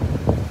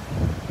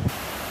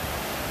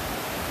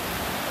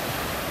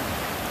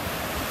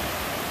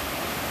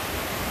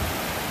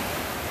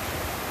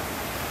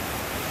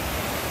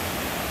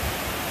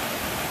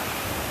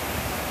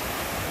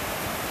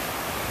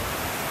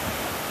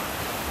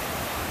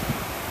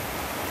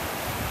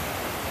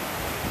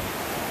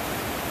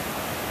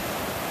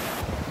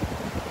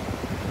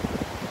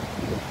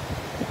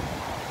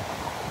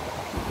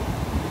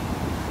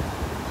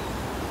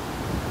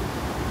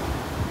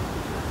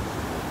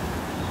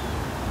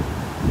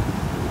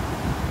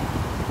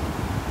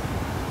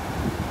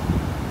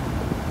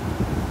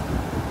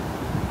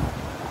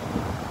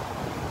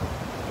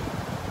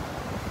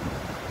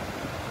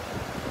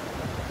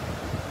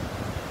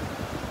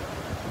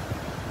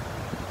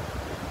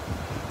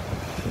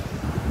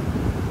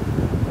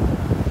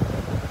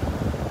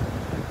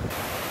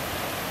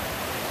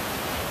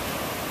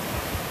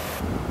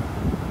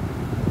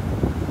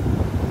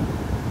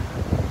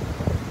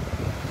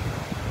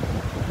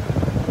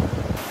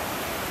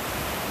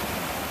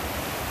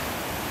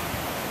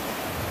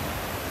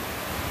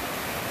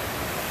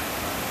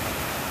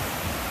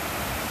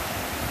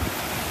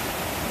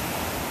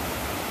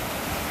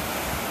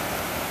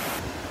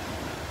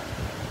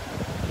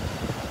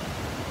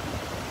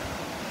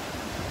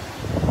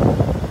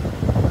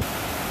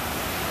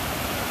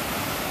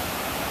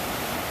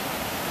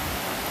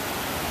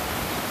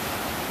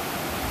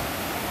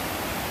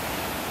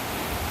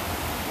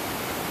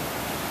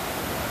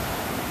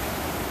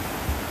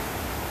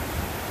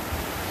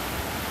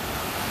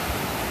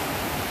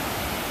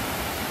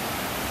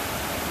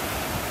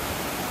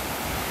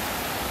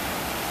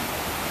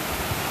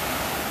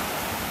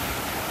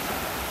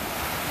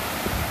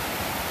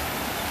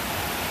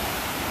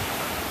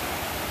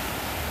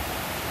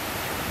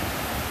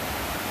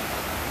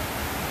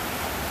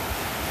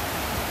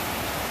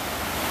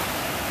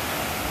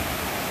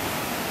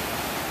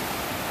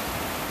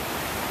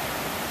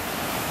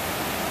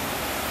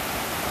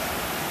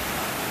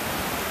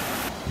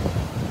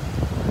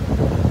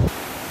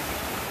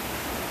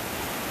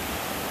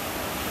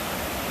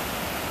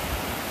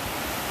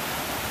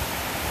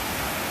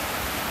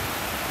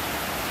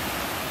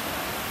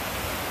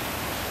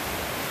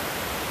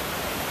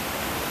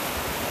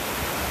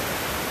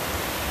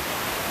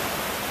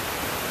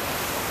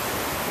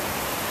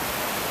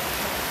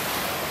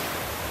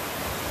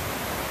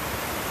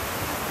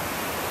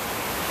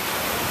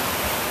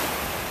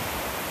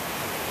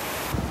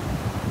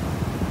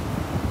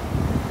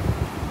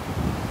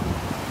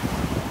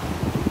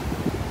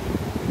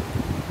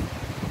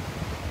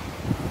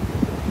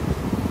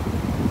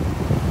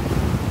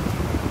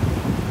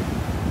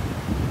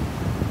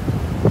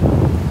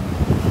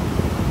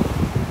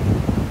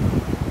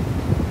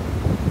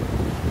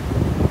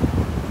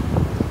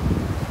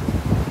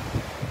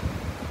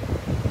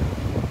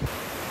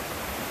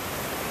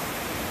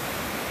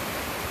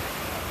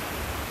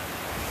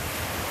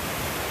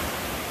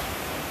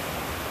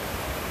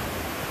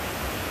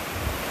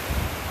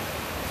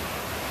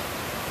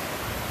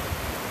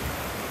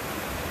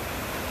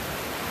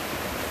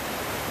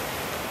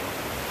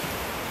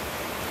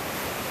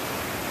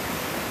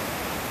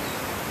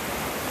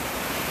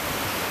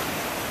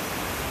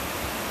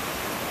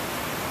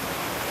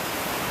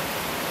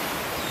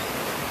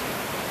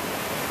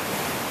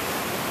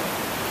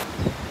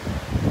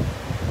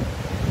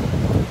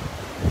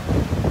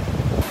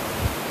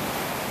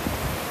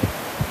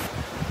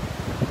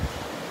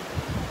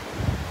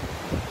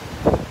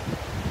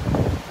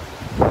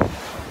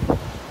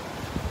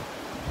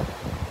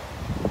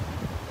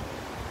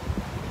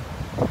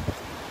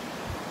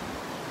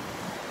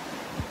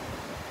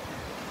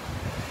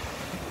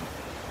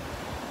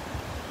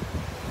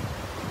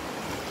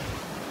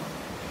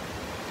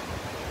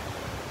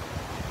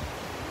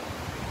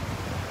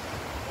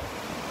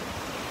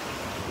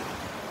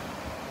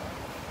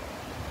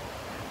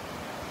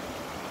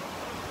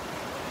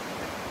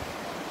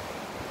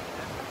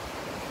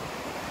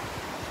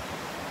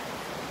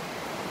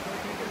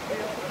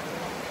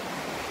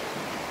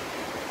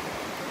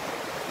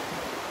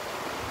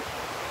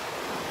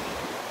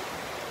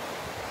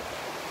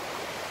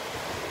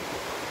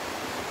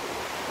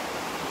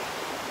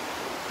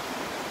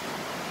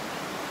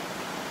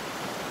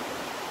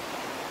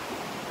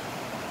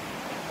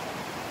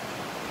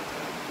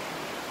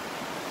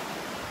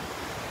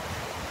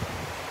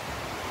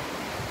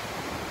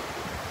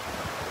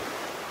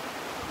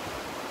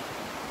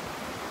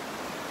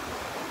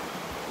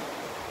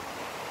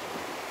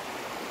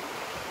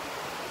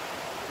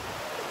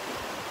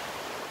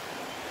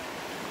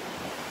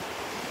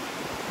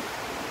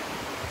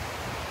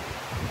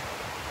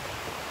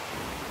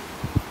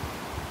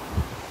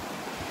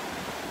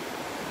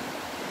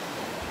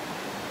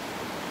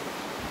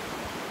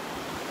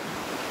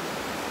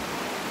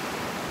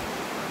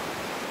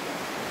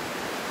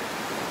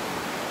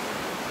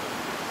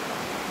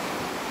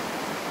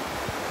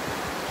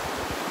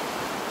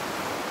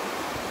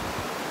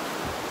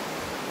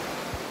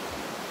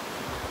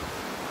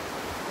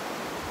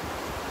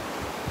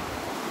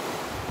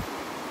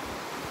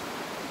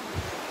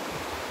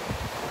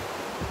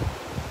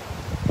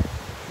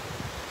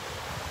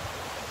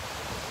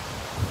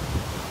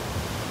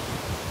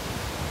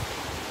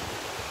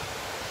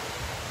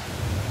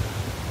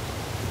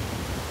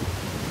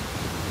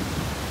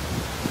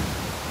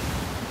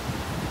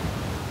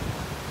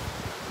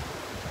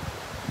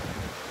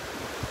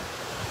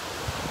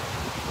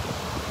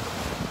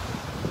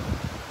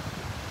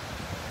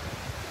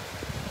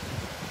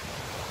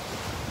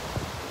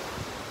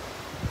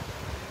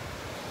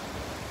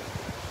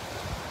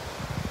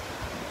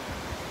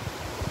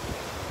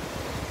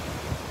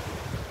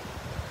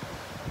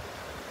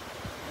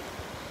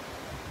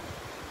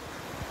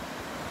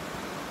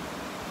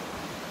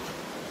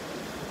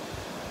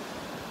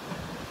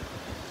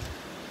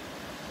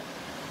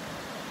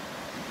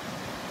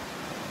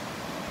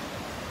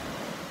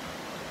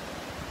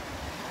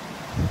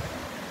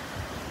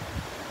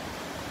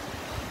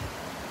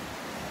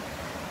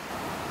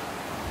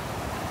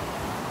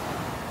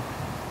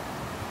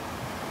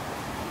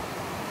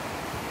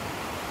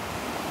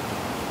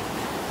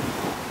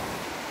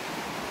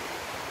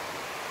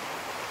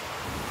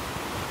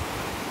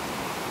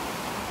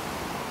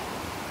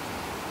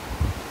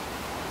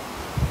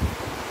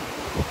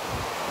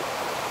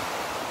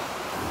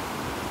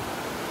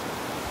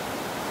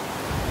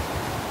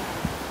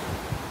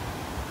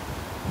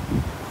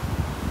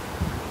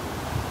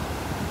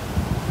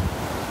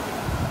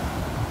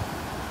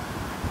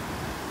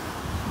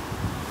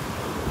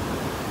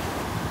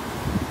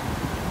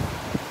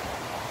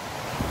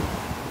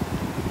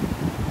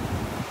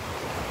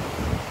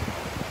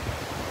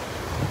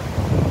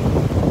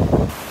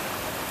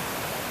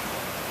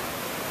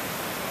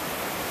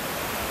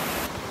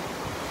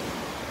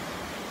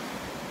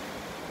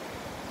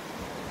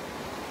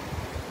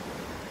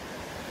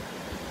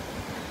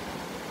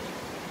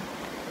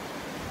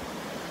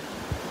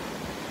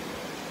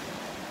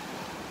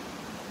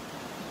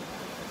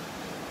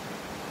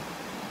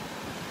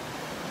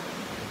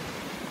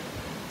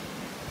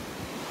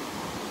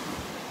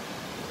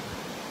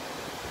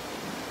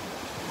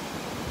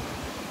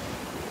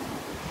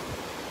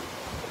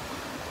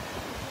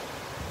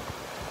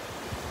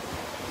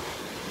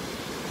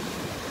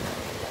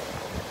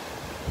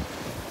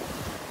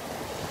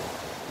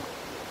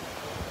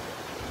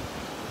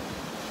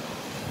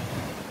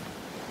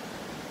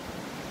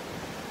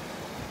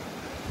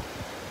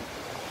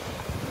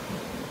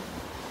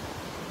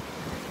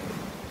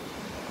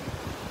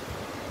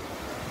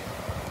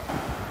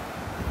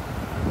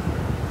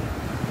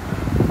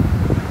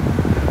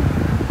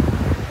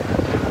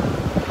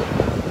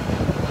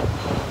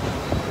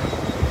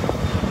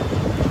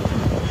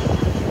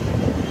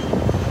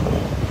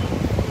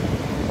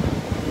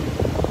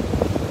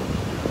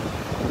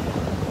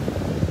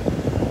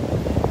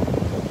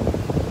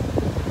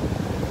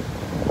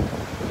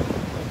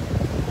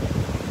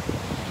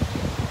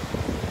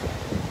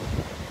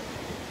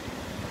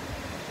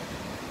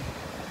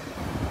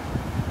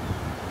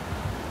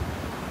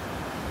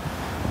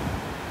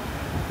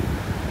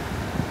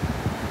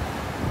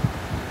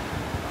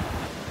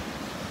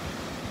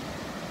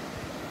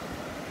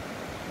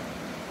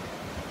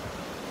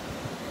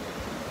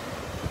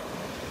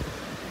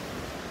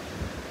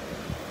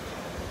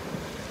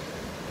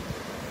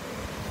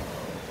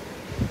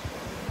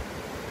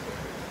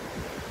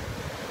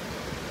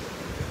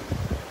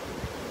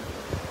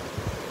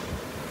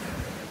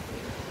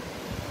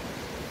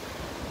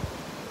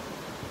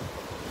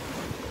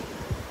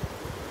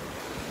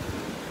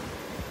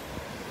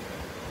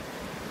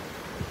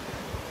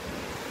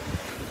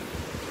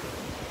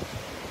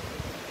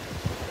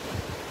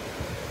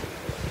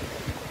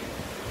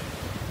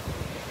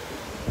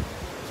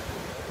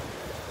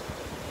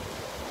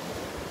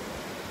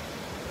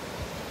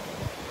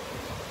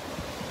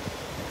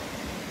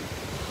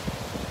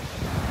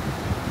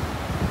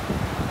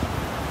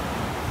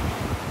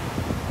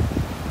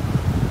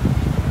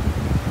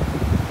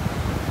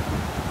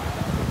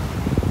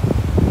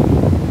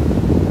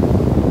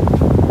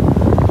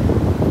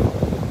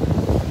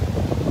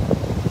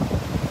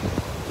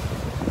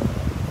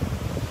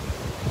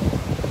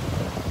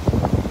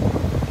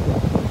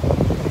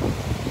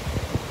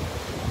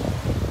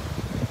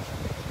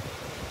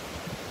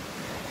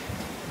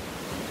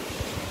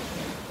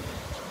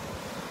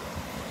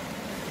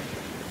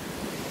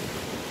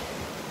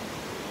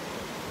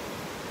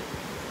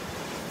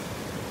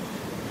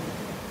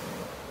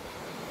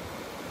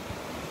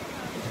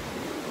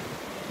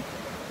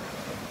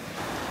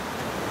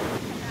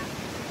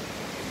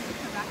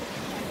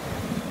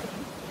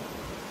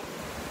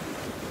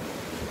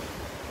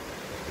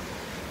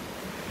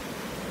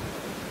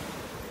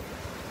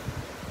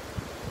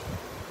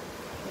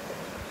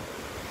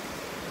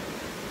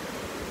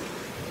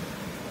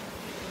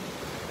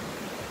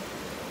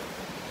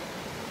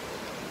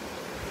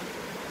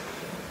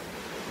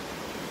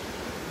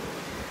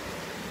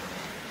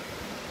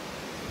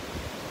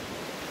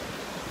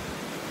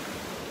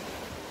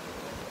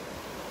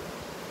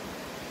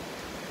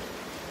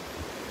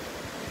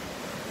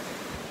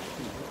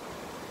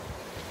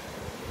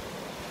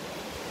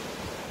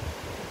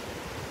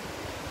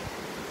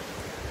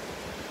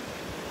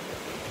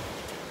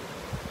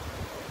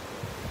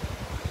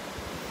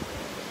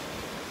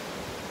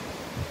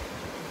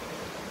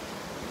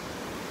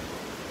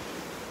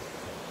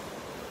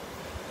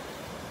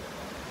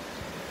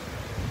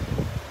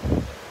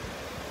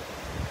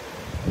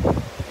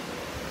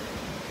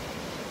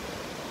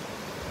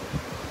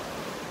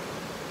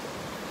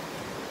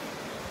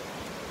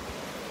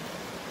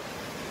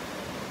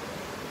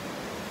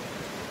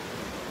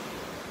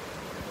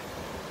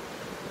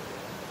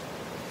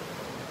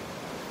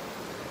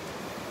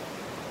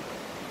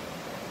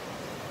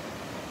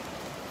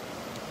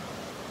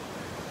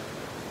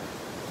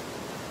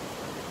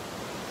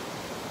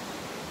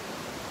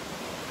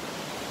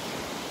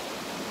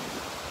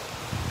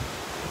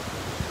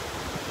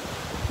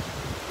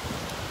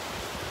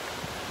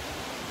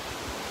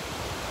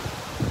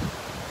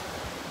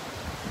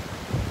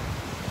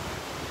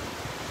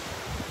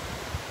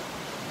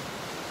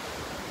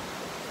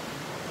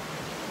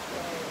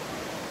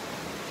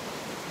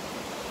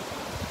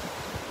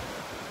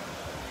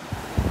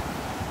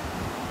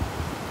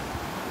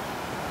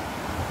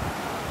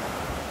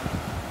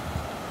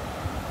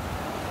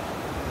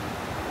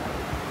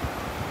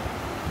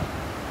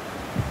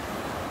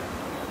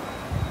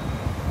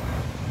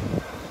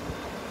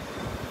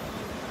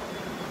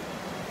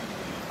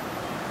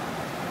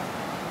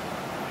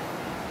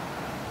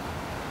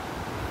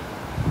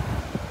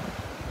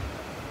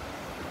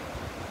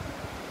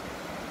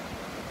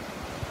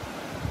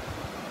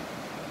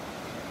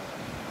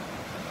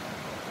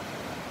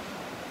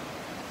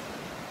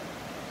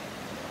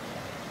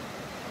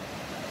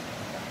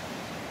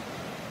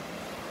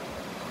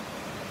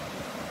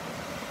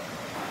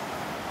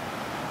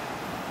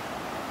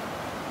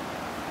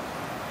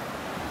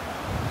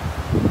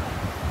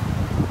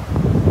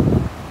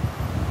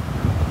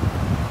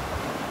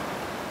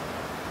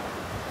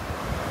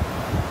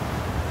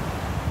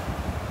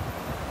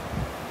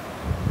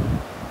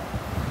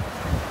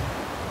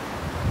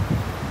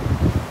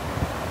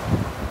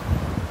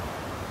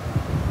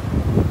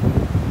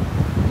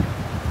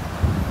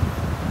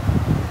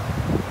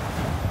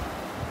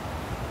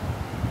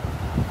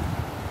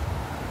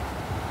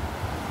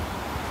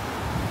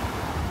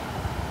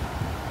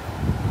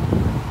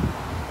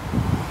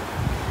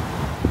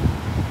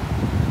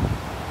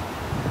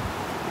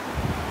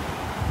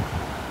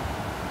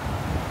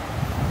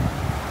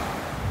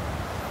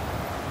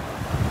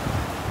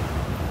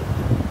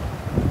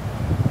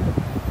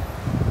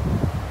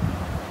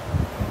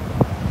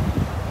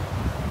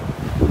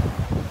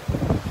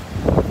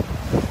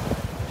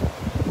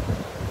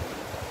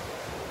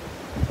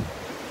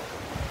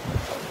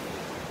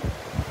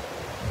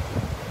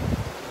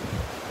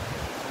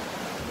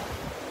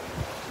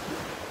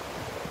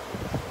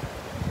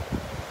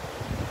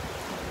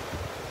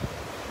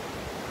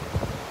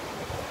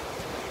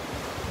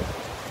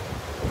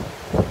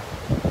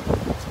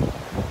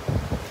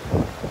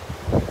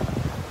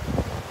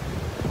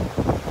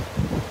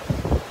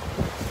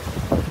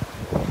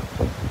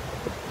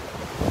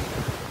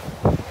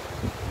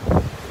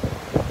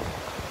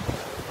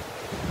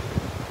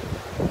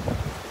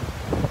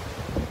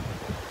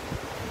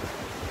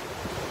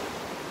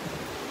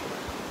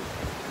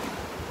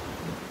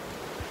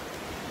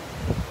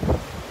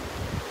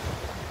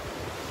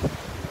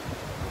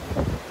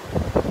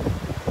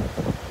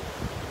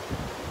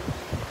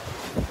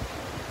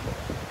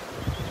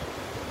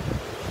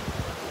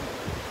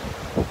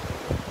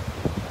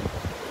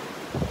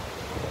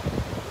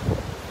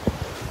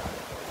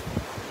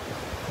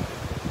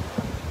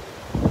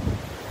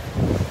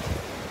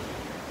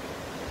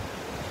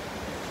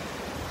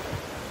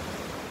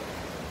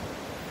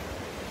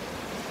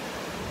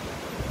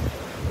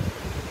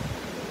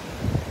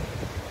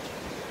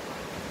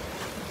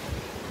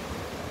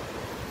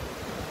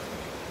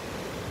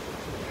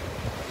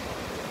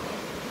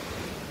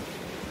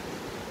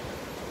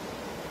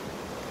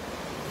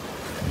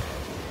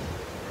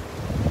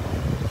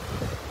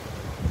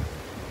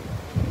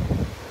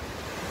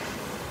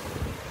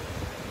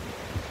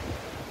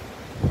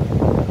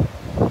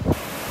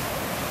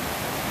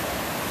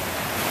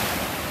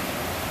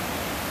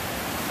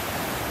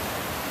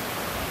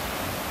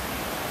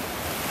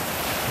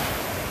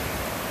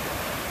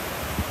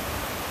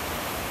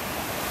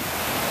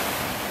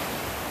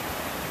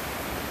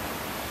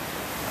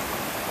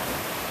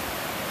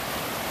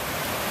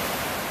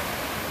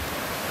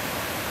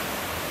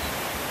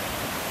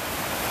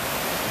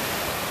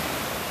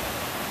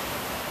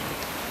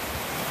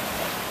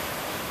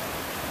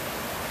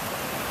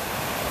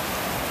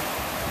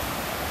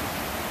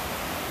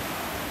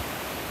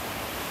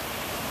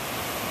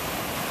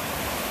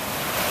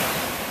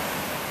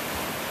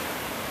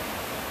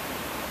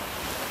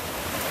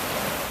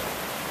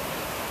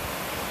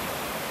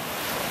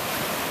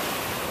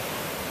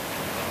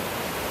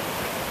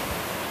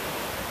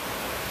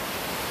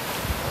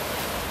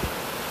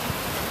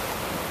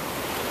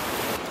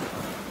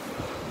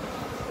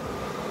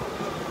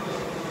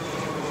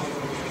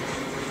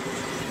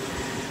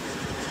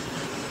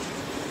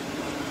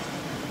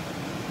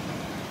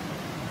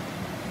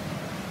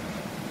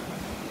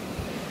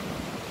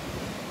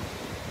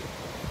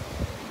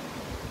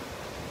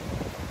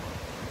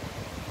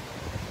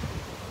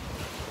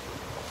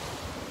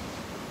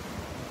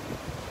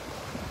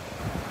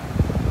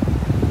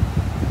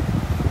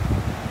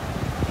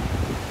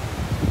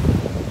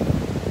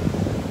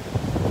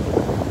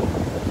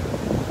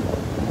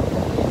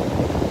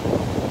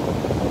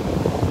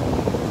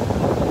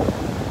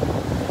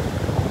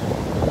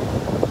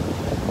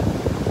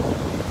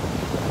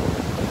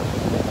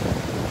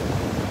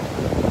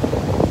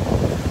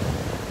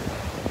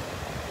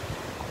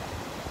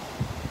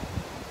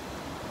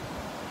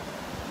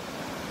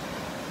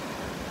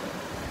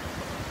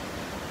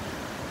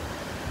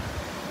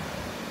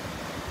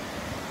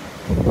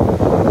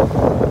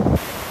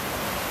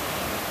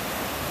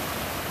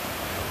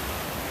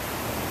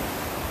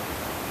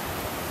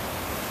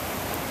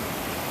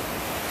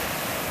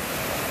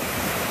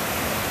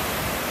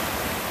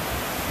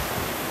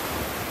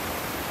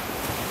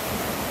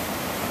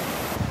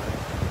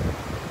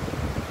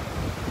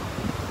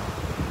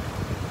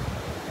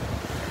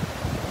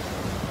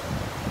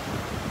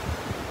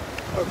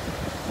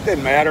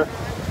 didn't matter.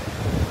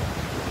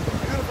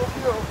 Beautiful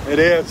view. It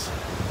is.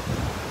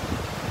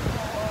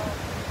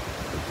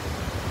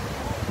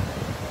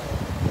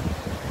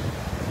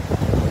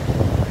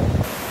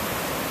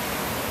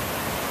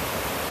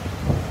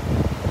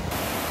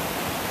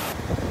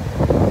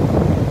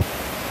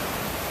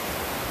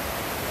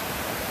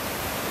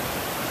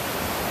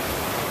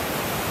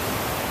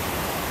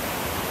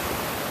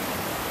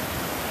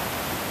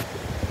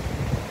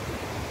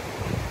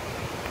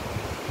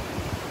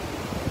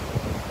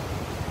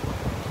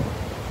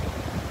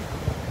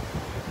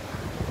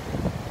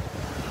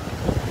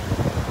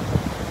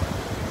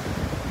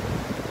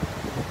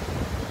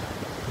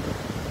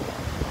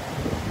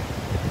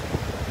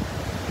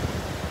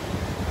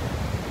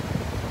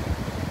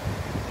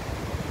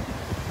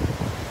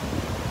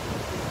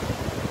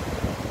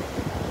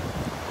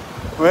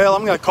 Well,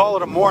 I'm going to call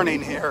it a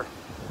morning here.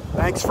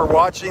 Thanks for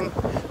watching.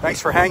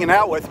 Thanks for hanging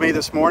out with me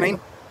this morning.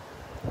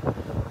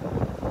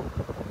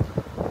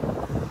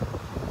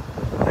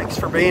 Thanks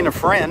for being a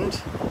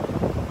friend.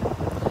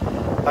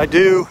 I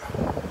do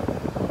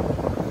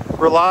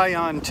rely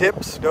on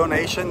tips,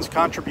 donations,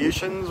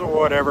 contributions, or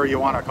whatever you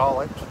want to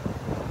call it.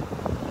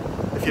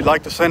 If you'd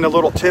like to send a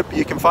little tip,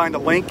 you can find a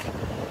link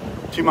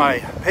to my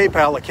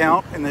PayPal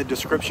account in the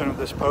description of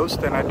this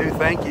post, and I do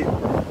thank you.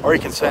 Or you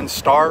can send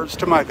stars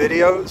to my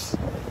videos,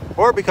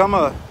 or become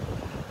a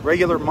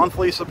regular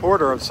monthly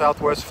supporter of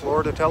Southwest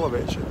Florida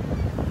Television.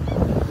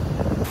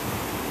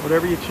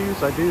 Whatever you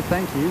choose, I do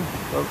thank you.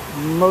 But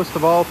most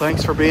of all,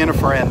 thanks for being a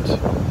friend.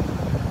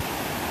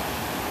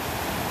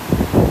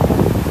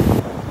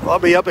 Well, I'll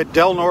be up at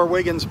Delnor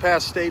Wiggins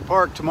Pass State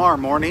Park tomorrow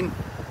morning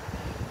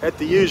at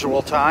the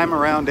usual time,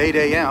 around 8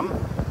 a.m.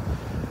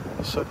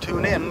 So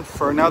tune in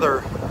for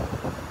another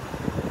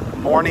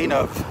morning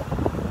of,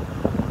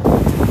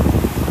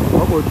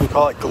 what would we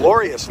call it?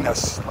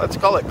 Gloriousness. Let's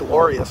call it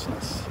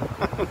gloriousness.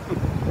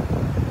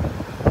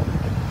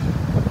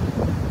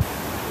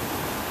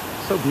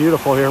 So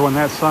beautiful here when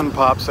that sun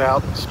pops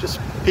out. It's just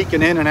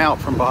peeking in and out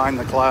from behind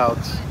the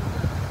clouds.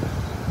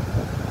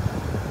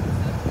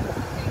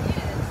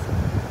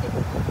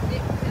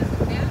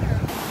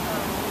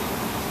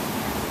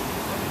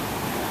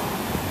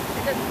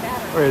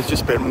 There's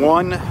just been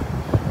one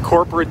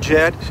corporate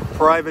jet,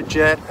 private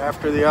jet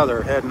after the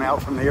other heading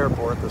out from the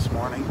airport this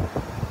morning.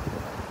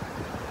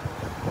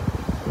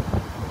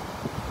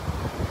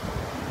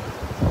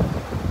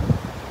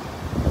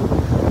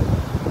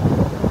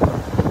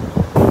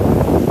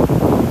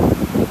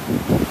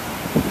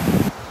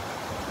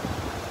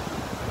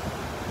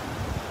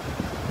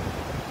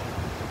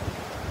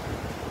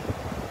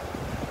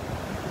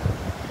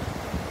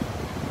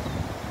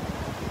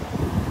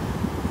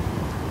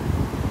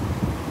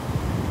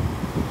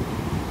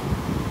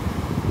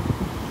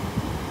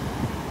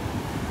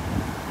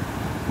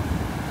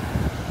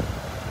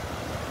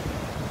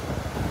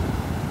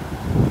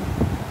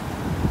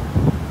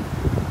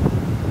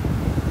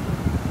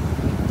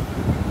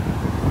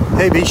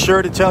 Hey, be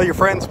sure to tell your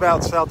friends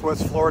about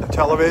Southwest Florida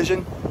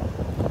Television.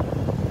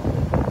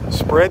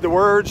 Spread the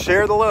word,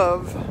 share the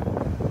love.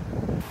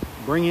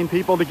 Bringing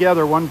people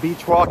together one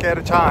beach walk at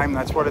a time,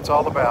 that's what it's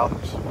all about.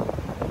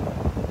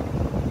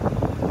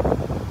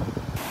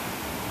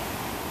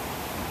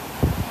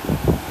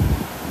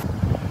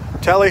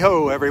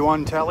 Tally-ho,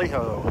 everyone,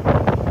 tally-ho.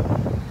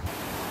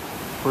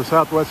 For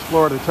Southwest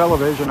Florida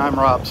Television, I'm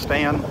Robb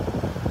Stan.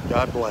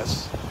 God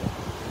bless.